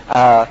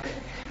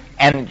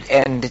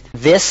 And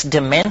this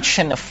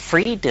dimension of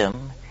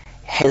freedom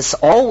has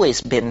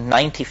always been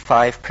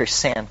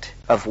 95%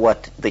 of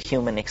what the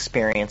human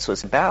experience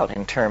was about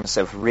in terms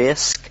of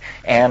risk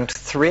and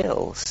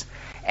thrills.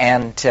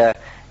 And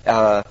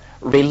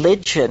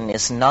religion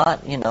is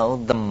not,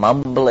 the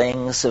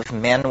mumblings of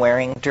men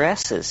wearing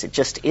dresses. It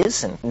just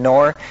isn't.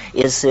 Nor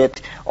is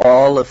it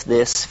all of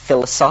this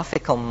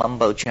philosophical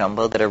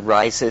mumbo-jumbo that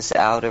arises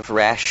out of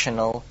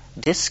rational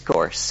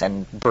discourse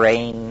and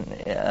brain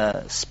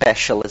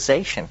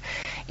specialization.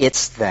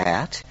 It's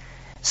that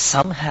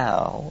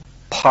somehow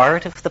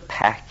part of the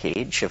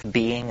package of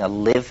being a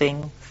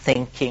living,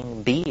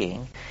 thinking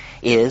being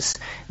is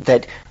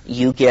that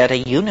you get a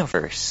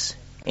universe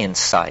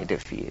inside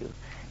of you.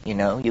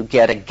 You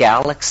get a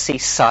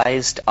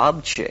galaxy-sized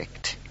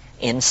object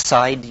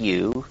inside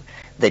you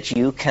that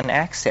you can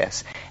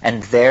access.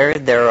 And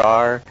there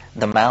are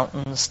the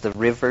mountains, the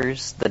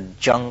rivers, the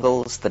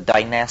jungles, the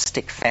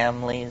dynastic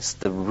families,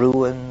 the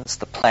ruins,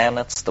 the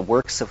planets, the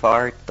works of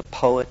art, the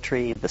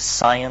poetry, the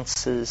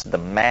sciences, the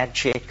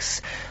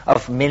magics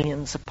of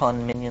millions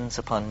upon millions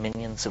upon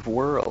millions of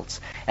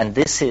worlds. And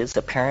this is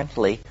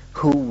apparently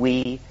who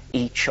we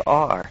each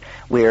are.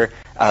 We're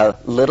a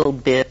little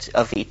bit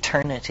of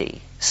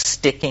eternity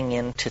sticking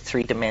into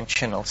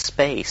three-dimensional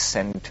space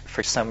and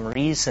for some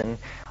reason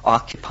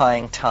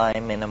occupying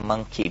time in a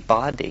monkey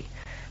body.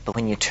 But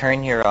when you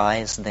turn your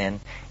eyes then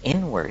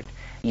inward,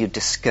 you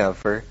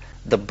discover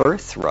the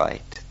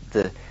birthright,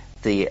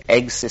 the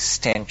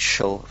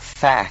existential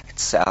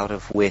facts out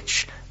of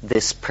which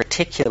this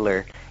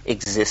particular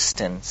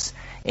existence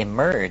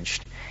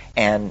emerged.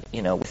 And,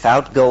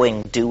 without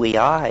going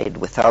dewy-eyed,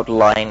 without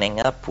lining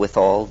up with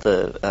all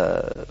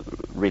the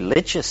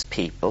religious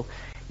people,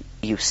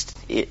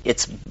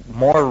 it's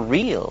more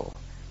real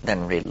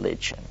than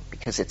religion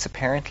because it's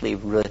apparently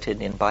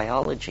rooted in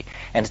biology.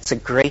 And it's a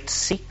great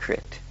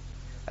secret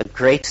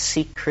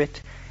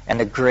and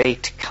a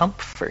great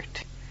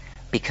comfort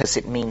because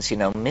it means,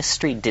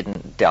 mystery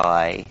didn't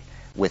die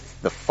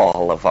with the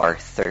fall of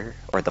Arthur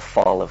or the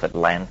fall of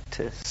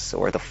Atlantis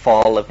or the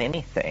fall of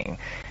anything.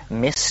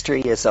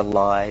 Mystery is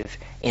alive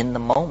in the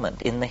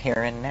moment, in the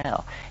here and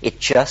now. It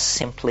just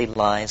simply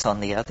lies on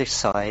the other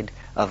side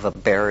of a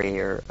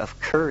barrier of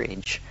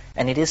courage.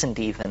 And it isn't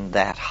even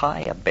that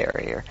high a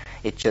barrier.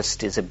 It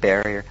just is a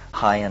barrier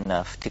high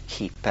enough to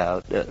keep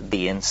out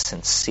the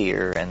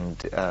insincere and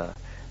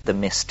the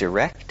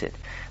misdirected.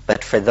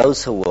 But for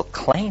those who will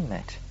claim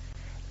it,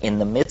 in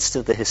the midst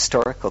of the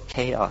historical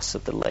chaos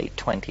of the late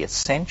 20th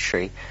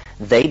century,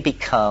 they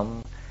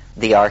become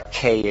the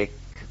archaic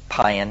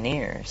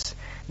pioneers.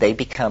 They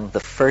become the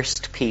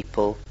first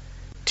people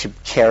to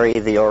carry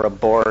the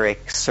Ouroboros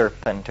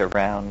serpent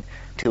around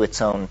to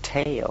its own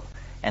tail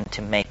and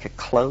to make a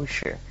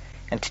closure.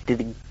 And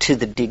to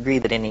the degree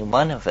that any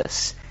one of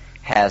us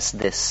has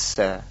this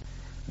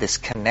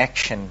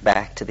connection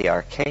back to the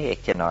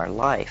archaic in our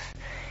life,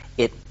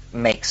 it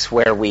makes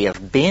where we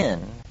have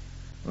been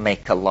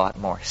make a lot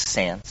more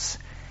sense,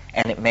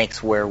 and it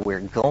makes where we're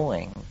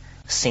going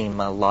seem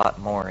a lot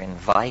more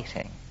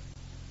inviting,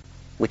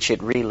 which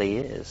it really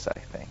is, I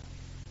think.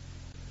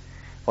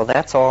 Well,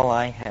 that's all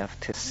I have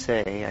to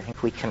say. I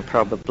think we can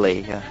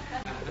probably,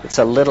 it's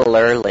a little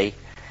early.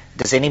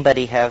 Does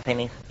anybody have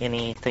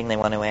anything they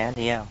want to add?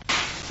 Yeah.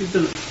 We've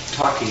been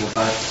talking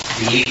about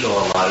the ego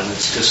a lot and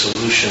its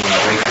dissolution and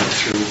breaking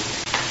through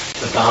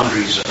the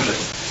boundaries of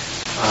it.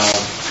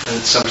 And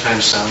it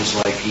sometimes sounds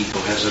like ego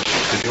has a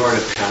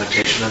pejorative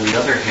connotation. On the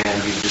other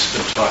hand, you've just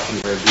been talking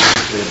very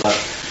beautifully about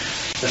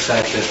the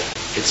fact that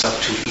it's up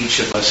to each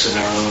of us in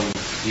our own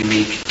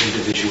unique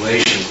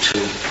individuation to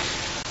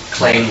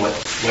claim what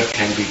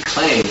can be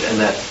claimed, and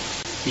that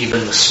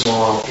even the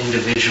small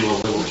individual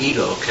little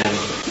ego can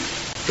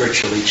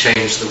virtually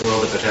change the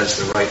world if it has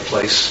the right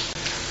place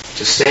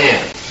to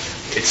stand.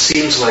 It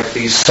seems like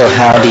these... So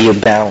how do you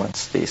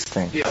balance these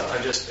things? Yeah,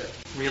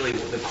 really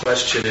the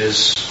question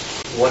is,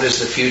 what is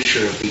the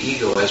future of the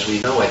ego as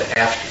we know it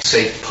after,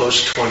 say,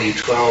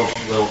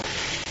 post-2012? Will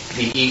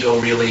the ego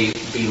really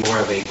be more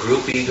of a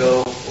group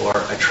ego or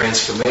a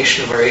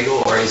transformation of our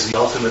ego, or is the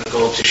ultimate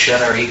goal to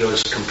shed our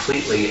egos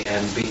completely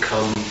and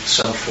become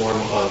some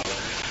form of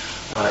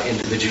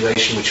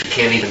individuation which we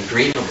can't even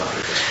dream about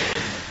at this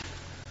point?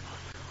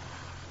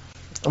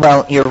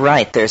 Well, you're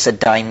right. There's a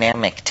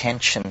dynamic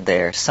tension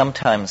there.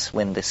 Sometimes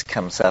when this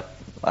comes up,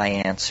 I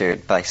answer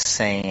it by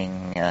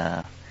saying,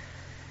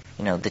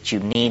 that you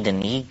need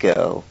an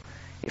ego.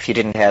 If you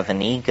didn't have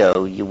an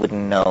ego, you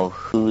wouldn't know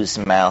whose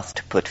mouth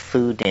to put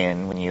food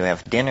in when you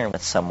have dinner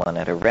with someone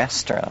at a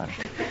restaurant.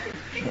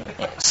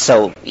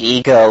 So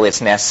ego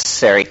is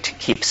necessary to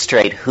keep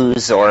straight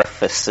whose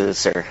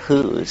orifices are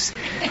whose,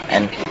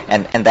 and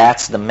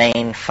that's the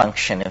main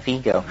function of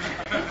ego.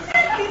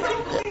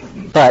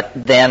 But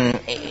then,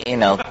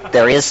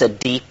 there is a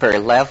deeper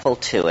level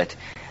to it.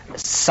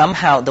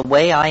 Somehow, the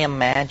way I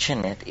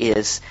imagine it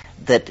is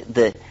that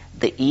the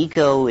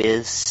ego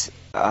is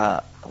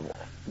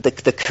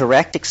the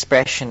correct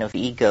expression of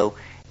ego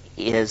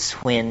is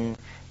when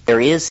there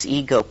is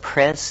ego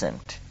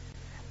present,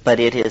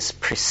 but it is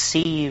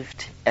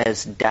perceived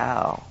as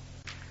Tao.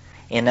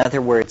 In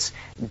other words,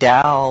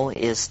 Tao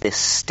is this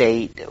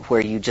state where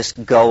you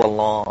just go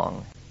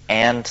along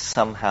and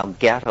somehow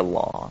get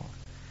along.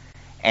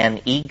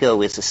 And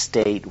ego is a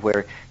state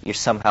where you're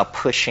somehow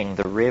pushing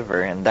the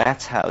river, and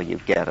that's how you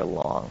get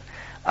along.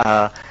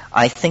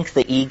 I think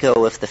the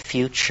ego of the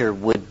future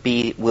will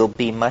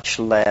be much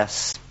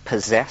less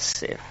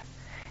possessive,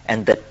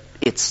 and that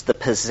it's the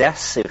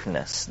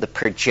possessiveness, the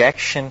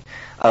projection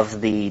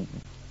of the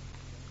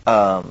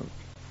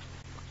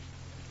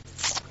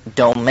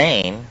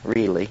domain,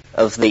 really,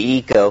 of the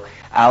ego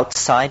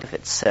outside of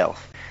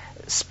itself,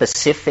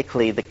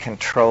 specifically the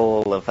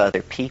control of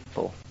other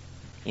people.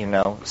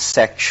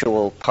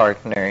 Sexual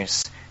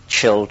partners,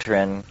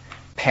 children,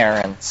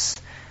 parents.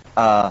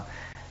 The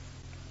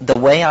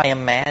way I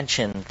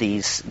imagine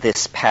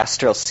this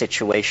pastoral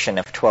situation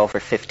of 12 or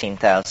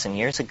 15,000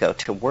 years ago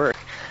to work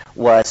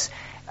was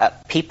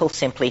people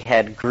simply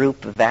had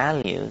group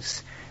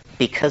values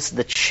because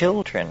the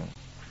children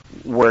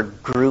were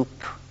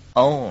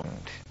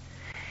group-owned.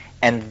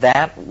 And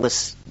that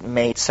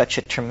made such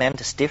a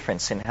tremendous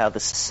difference in how the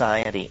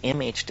society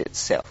imaged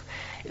itself.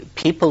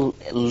 People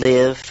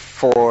lived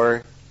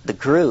for the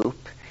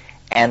group,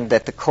 and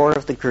at the core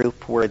of the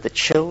group were the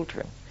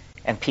children,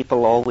 and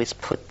people always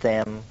put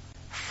them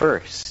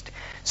first.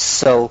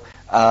 So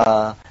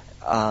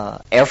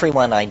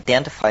everyone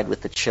identified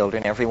with the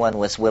children. Everyone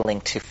was willing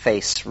to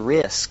face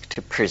risk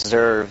to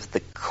preserve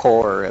the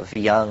core of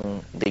the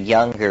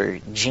younger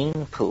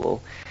gene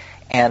pool,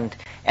 and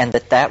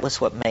that was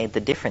what made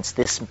the difference.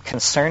 This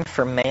concern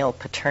for male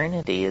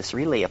paternity is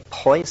really a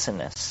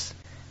poisonous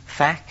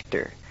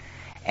factor.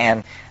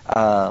 And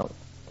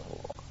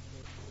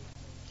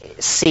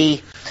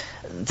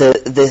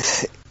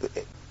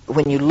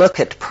when you look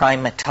at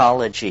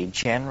primatology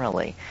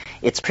generally,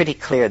 it's pretty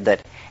clear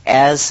that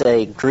as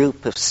a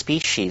group of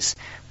species,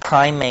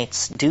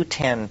 primates do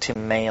tend to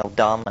male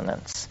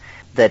dominance.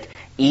 That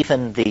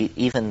even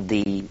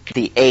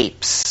the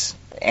apes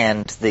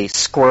and the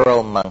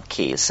squirrel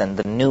monkeys and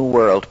the New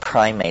World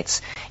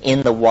primates,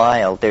 in the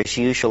wild, there's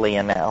usually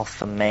an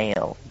alpha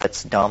male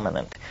that's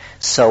dominant.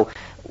 So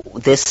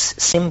this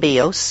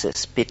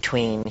symbiosis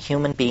between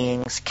human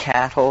beings,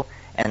 cattle,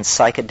 and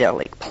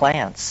psychedelic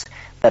plants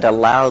that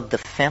allowed the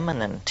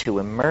feminine to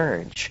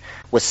emerge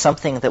was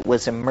something that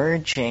was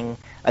emerging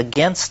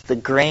against the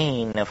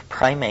grain of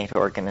primate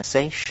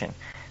organization.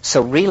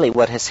 So really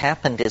what has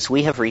happened is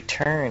we have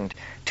returned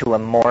to a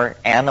more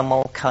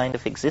animal kind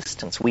of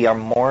existence. We are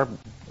more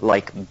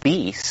like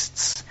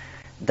beasts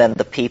than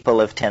the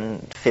people of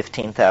 10,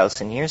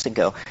 15,000 years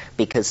ago,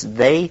 because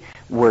they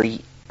were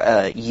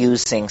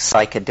using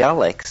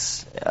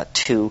psychedelics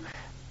to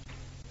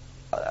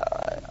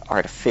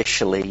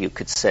artificially, you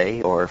could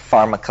say, or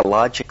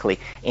pharmacologically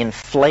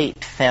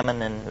inflate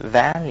feminine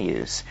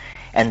values.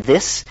 And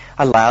this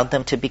allowed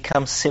them to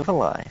become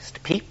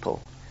civilized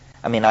people.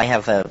 I mean, I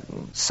have a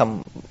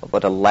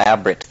somewhat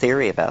elaborate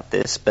theory about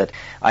this, but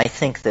I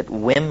think that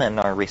women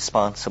are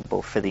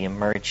responsible for the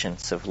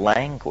emergence of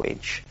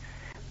language,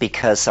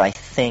 because I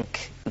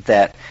think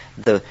that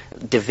the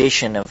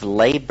division of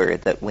labor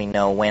that we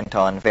know went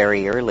on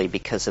very early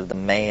because of the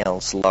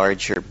male's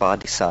larger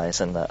body size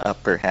in the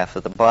upper half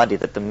of the body,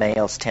 that the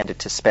males tended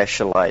to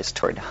specialize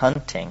toward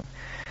hunting.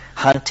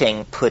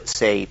 Hunting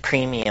puts a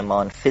premium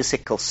on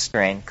physical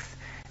strength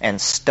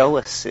and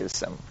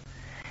stoicism,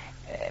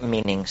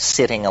 meaning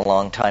sitting a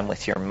long time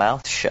with your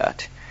mouth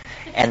shut.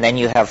 And then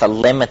you have a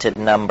limited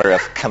number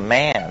of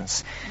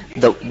commands.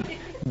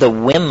 The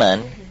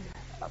women,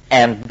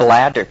 and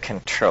bladder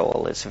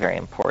control is very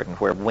important,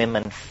 where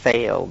women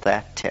failed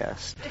that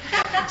test.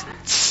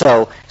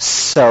 So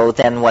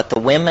then what the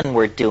women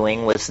were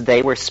doing was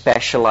they were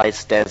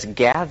specialized as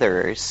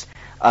gatherers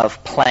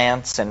of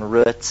plants and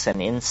roots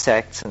and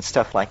insects and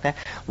stuff like that.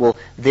 Well,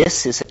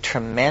 this is a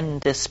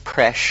tremendous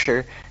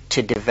pressure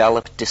to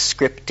develop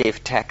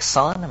descriptive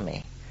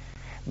taxonomy,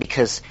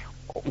 because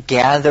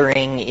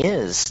gathering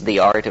is the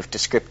art of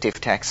descriptive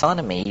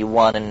taxonomy. You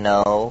want to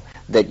know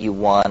that you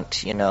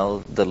want,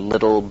 the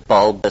little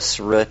bulbous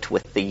root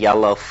with the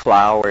yellow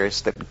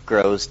flowers that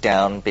grows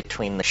down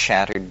between the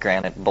shattered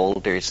granite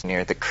boulders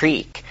near the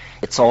creek.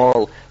 It's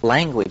all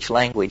language,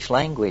 language,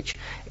 language.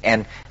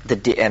 And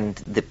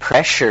the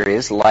pressure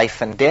is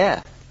life and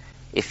death.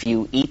 If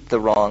you eat the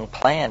wrong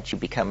plant, you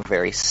become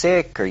very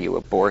sick, or you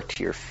abort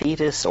your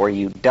fetus, or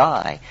you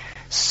die.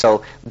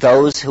 So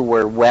those who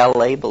were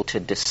well able to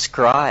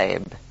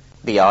describe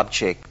the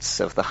objects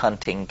of the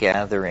hunting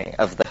gathering,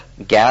 of the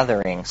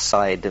gathering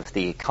side of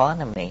the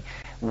economy,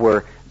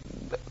 were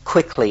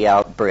quickly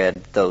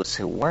outbred those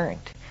who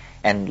weren't.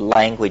 And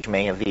language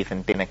may have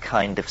even been a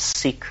kind of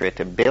secret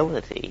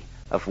ability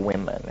of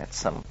women at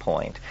some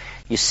point.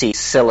 You see,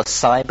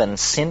 psilocybin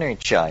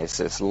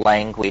synergizes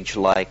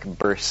language-like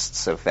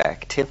bursts of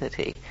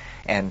activity,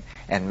 and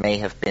may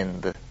have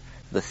been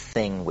the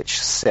thing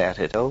which set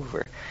it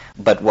over.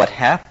 But what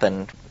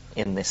happened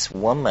in this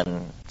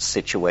woman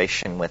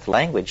situation with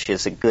language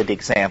is a good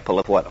example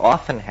of what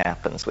often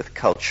happens with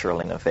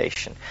cultural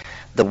innovation.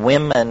 The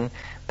women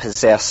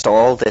possessed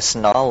all this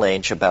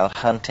knowledge about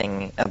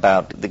hunting,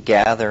 about the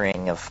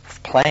gathering of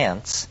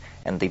plants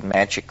and the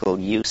magical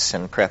use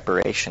and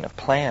preparation of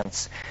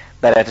plants,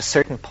 but at a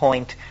certain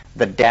point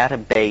the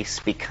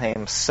database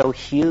became so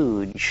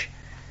huge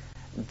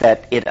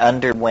that it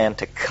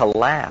underwent a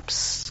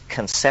collapse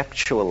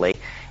conceptually,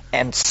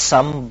 and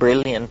some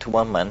brilliant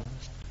woman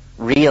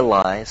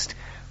realized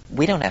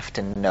we don't have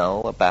to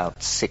know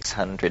about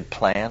 600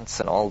 plants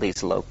and all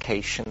these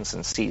locations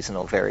and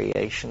seasonal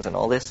variations and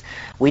all this.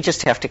 We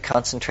just have to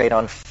concentrate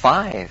on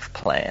 5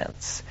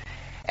 plants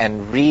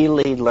and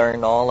really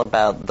learn all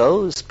about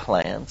those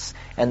plants,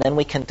 and then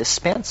we can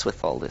dispense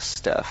with all this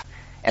stuff.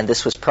 And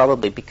this was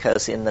probably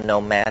because in the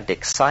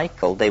nomadic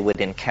cycle they would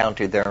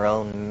encounter their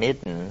own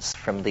middens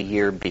from the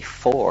year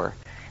before,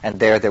 and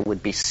there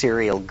would be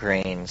cereal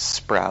grains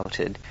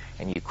sprouted,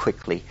 and you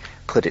quickly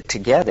put it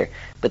together.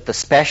 But the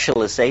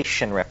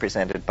specialization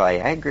represented by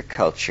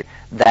agriculture,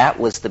 that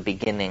was the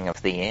beginning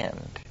of the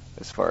end,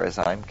 as far as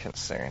I'm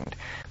concerned.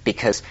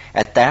 Because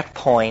at that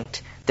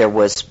point there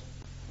was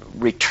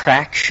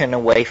retraction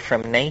away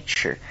from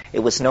nature. It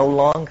was no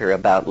longer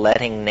about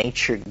letting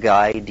nature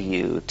guide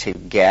you to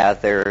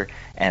gather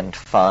and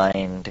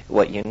find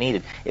what you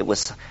needed. It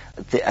was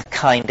a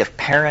kind of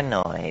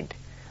paranoid,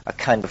 a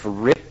kind of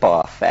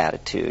rip-off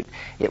attitude.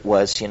 It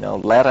was,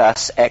 let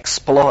us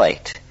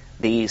exploit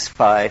these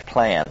 5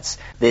 plants.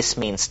 This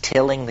means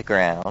tilling the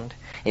ground.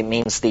 It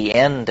means the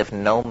end of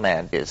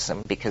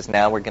nomadism, because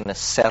now we're going to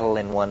settle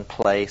in one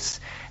place,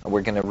 and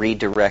we're going to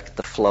redirect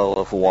the flow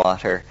of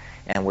water,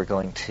 and we're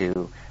going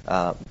to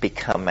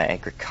become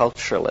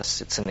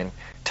agriculturalists. It's an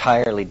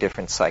entirely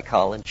different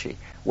psychology.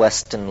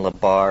 Weston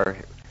LeBar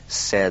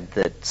said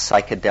that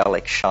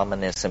psychedelic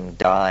shamanism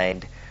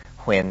died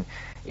when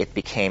it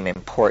became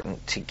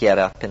important to get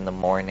up in the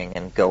morning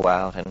and go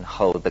out and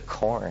hoe the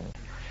corn.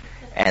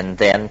 And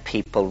then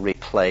people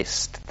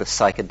replaced the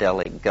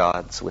psychedelic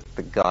gods with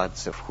the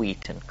gods of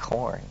wheat and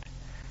corn.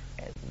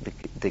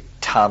 The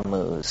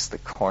Tammuz, the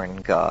corn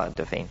god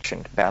of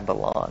ancient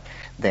Babylon,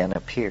 then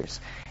appears.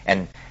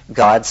 And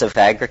gods of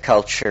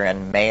agriculture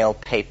and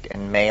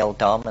male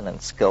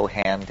dominance go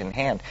hand in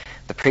hand.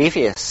 The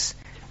previous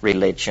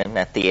religion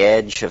at the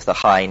edge of the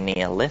high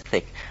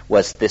Neolithic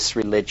was this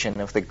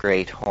religion of the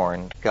great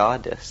horned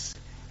goddess.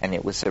 And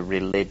it was a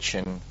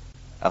religion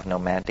of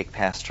nomadic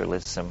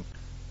pastoralism,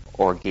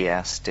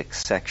 orgiastic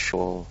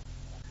sexual,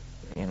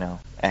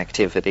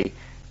 activity,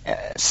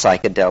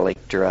 psychedelic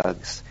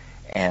drugs,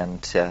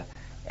 and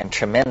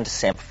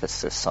tremendous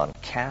emphasis on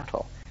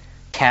cattle.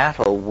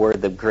 Cattle were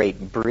the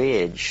great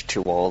bridge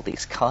to all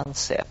these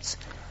concepts.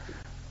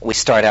 We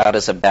start out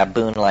as a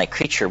baboon-like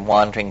creature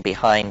wandering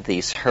behind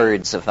these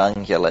herds of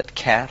ungulate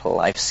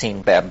cattle. I've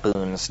seen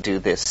baboons do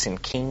this in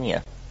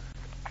Kenya,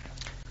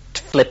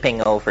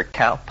 flipping over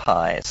cow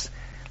pies,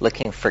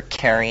 looking for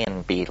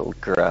carrion beetle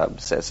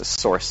grubs as a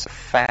source of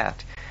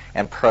fat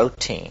and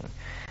protein.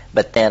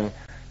 But then,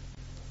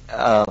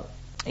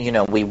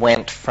 we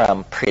went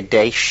from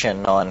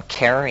predation on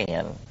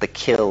carrion, the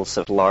kills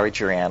of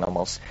larger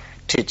animals,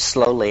 to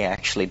slowly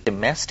actually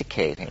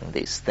domesticating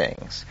these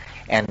things.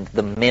 And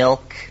the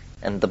milk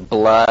and the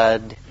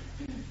blood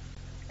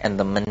and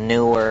the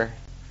manure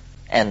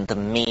and the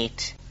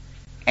meat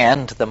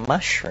and the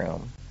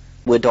mushroom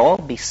would all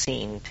be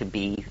seen to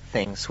be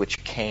things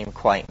which came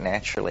quite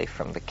naturally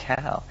from the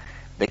cow.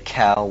 The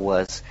cow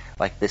was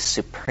like this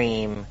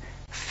supreme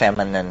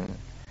feminine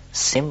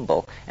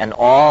symbol. And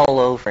all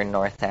over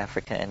North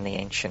Africa and the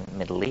ancient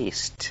Middle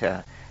East,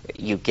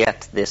 you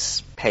get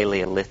this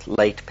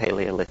late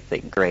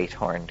Paleolithic great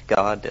horned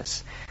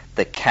goddess.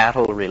 The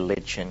cattle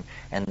religion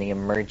and the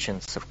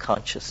emergence of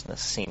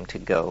consciousness seem to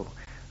go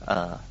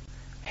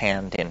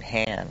hand in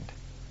hand.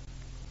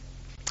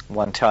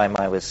 One time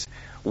I was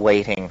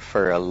waiting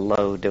for a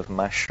load of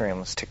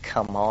mushrooms to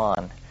come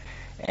on,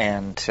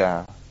 and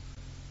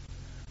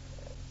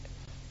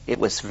it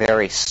was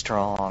very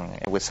strong.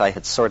 I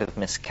had sort of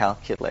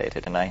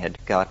miscalculated, and I had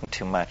gotten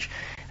too much,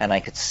 and I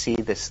could see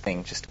this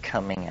thing just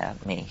coming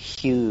at me,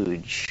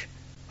 huge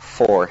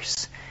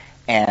force,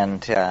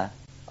 and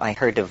I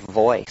heard a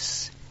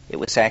voice. It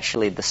was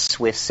actually the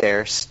Swiss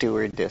air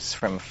stewardess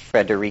from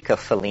Federico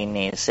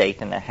Fellini's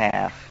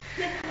 8½,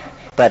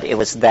 but it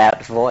was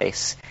that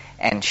voice,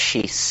 and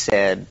she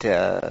said,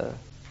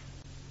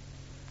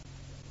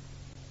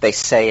 "They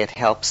say it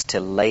helps to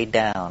lay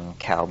down,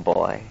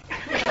 cowboy."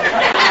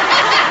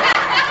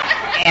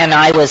 And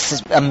I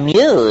was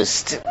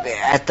amused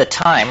at the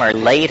time, or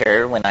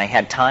later, when I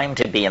had time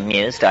to be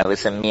amused, I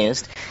was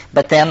amused.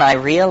 But then I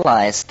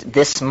realized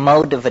this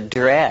mode of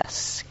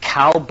address,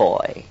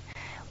 cowboy,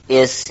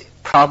 is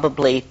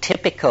probably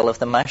typical of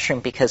the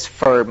mushroom, because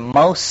for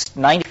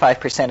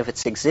 95% of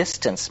its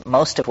existence,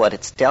 most of what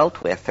it's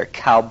dealt with are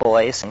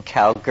cowboys and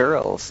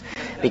cowgirls,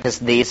 because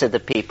these are the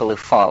people who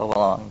follow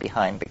along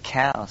behind the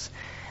cows.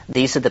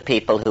 These are the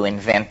people who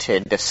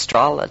invented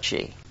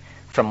astrology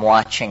from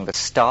watching the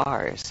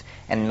stars.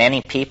 And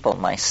many people,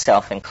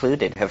 myself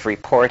included, have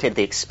reported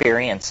the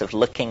experience of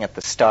looking at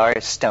the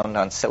stars stoned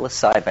on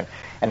psilocybin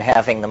and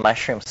having the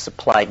mushroom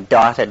supply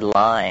dotted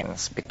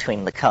lines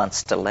between the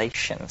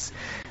constellations.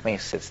 I mean,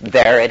 says,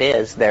 there it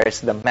is,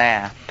 there's the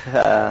map.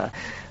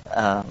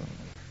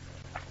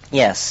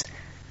 Yes,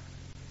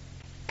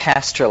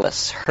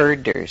 pastoralists,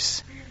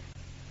 herders,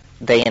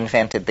 they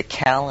invented the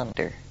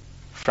calendar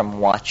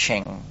from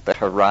watching the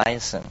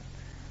horizon.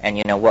 And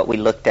you know, what we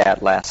looked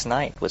at last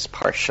night was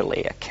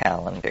partially a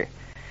calendar.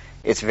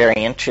 It's very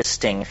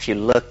interesting if you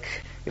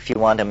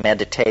want a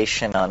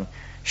meditation on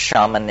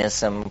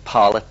shamanism,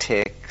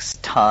 politics,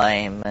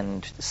 time,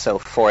 and so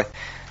forth,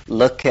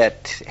 look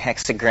at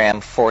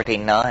hexagram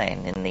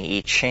 49 in the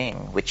I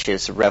Ching, which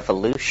is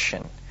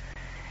revolution.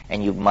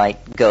 And you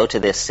might go to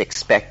this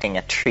expecting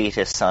a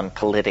treatise on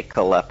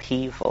political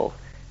upheaval,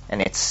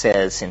 and it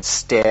says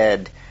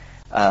instead,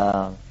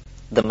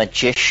 the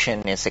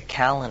magician is a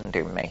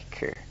calendar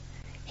maker.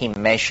 He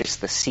measures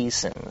the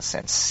seasons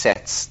and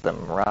sets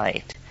them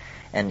right.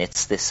 And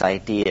it's this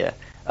idea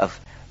of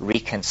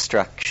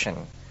reconstruction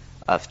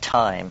of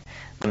time.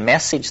 The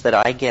message that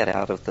I get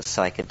out of the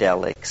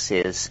psychedelics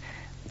is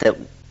that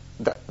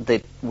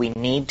we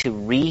need to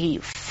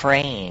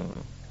reframe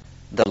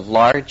the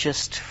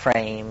largest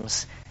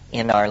frames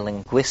in our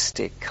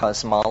linguistic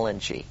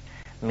cosmology.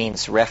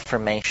 Means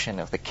reformation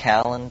of the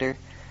calendar,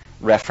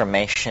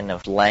 reformation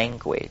of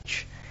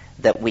language,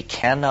 that we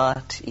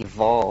cannot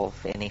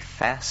evolve any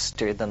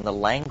faster than the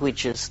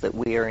languages that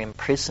we are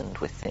imprisoned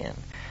within.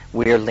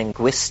 We are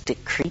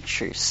linguistic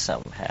creatures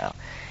somehow.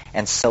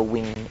 And so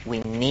we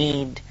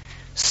need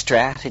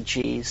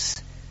strategies,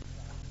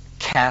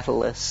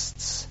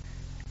 catalysts,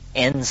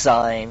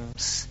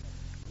 enzymes,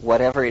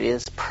 whatever it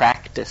is,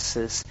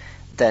 practices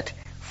that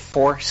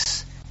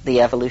force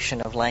the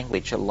evolution of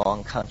language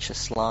along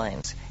conscious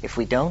lines. If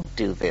we don't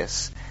do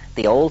this,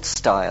 the old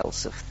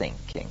styles of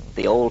thinking,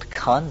 the old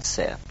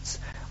concepts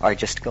are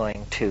just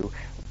going to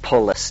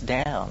pull us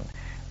down.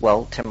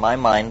 Well, to my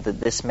mind, that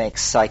this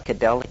makes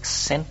psychedelics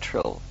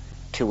central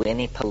to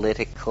any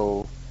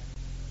political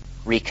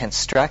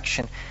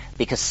reconstruction,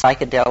 because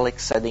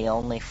psychedelics are the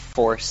only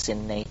force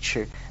in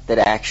nature that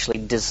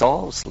actually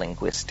dissolves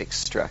linguistic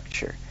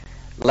structure,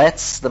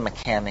 lets the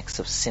mechanics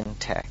of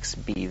syntax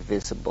be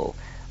visible,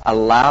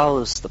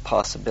 allows the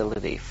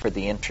possibility for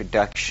the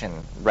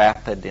introduction,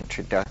 rapid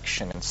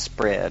introduction and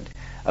spread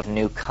of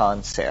new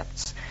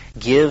concepts,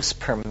 gives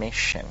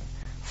permission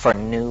for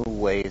new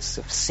ways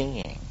of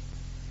seeing.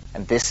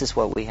 And this is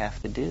what we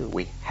have to do.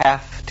 We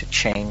have to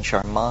change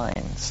our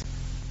minds.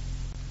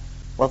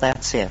 Well,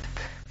 that's it.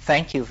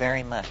 Thank you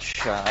very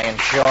much. I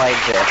enjoyed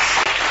this.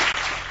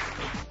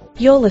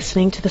 You're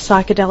listening to the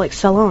Psychedelic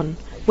Salon,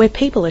 where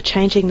people are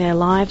changing their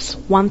lives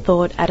one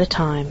thought at a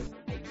time.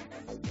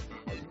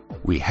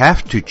 We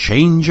have to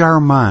change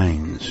our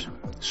minds,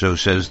 so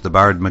says the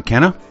Bard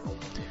McKenna.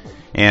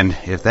 And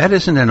if that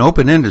isn't an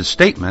open-ended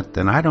statement,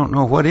 then I don't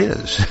know what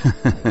is.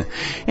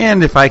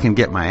 And if I can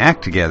get my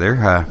act together,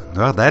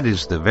 well, that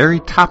is the very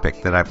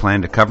topic that I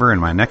plan to cover in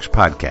my next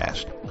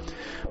podcast.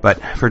 But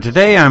for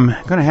today, I'm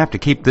going to have to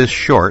keep this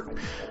short,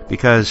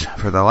 because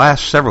for the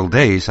last several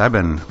days, I've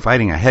been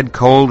fighting a head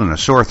cold and a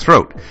sore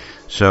throat.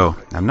 So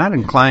I'm not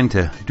inclined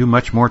to do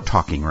much more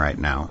talking right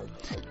now.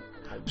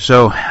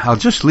 So I'll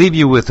just leave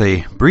you with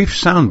a brief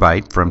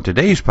soundbite from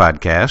today's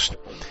podcast,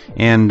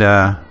 and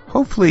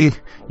hopefully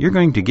you're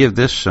going to give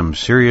this some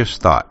serious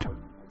thought.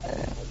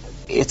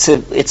 It's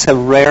a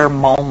rare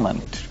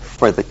moment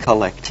for the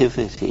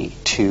collectivity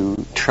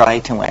to try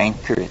to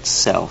anchor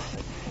itself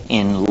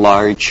in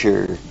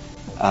larger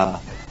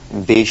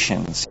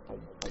visions.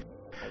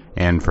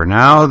 And for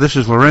now, this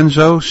is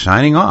Lorenzo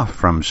signing off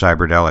from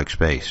Cyberdelic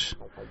Space.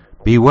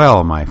 Be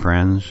well, my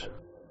friends.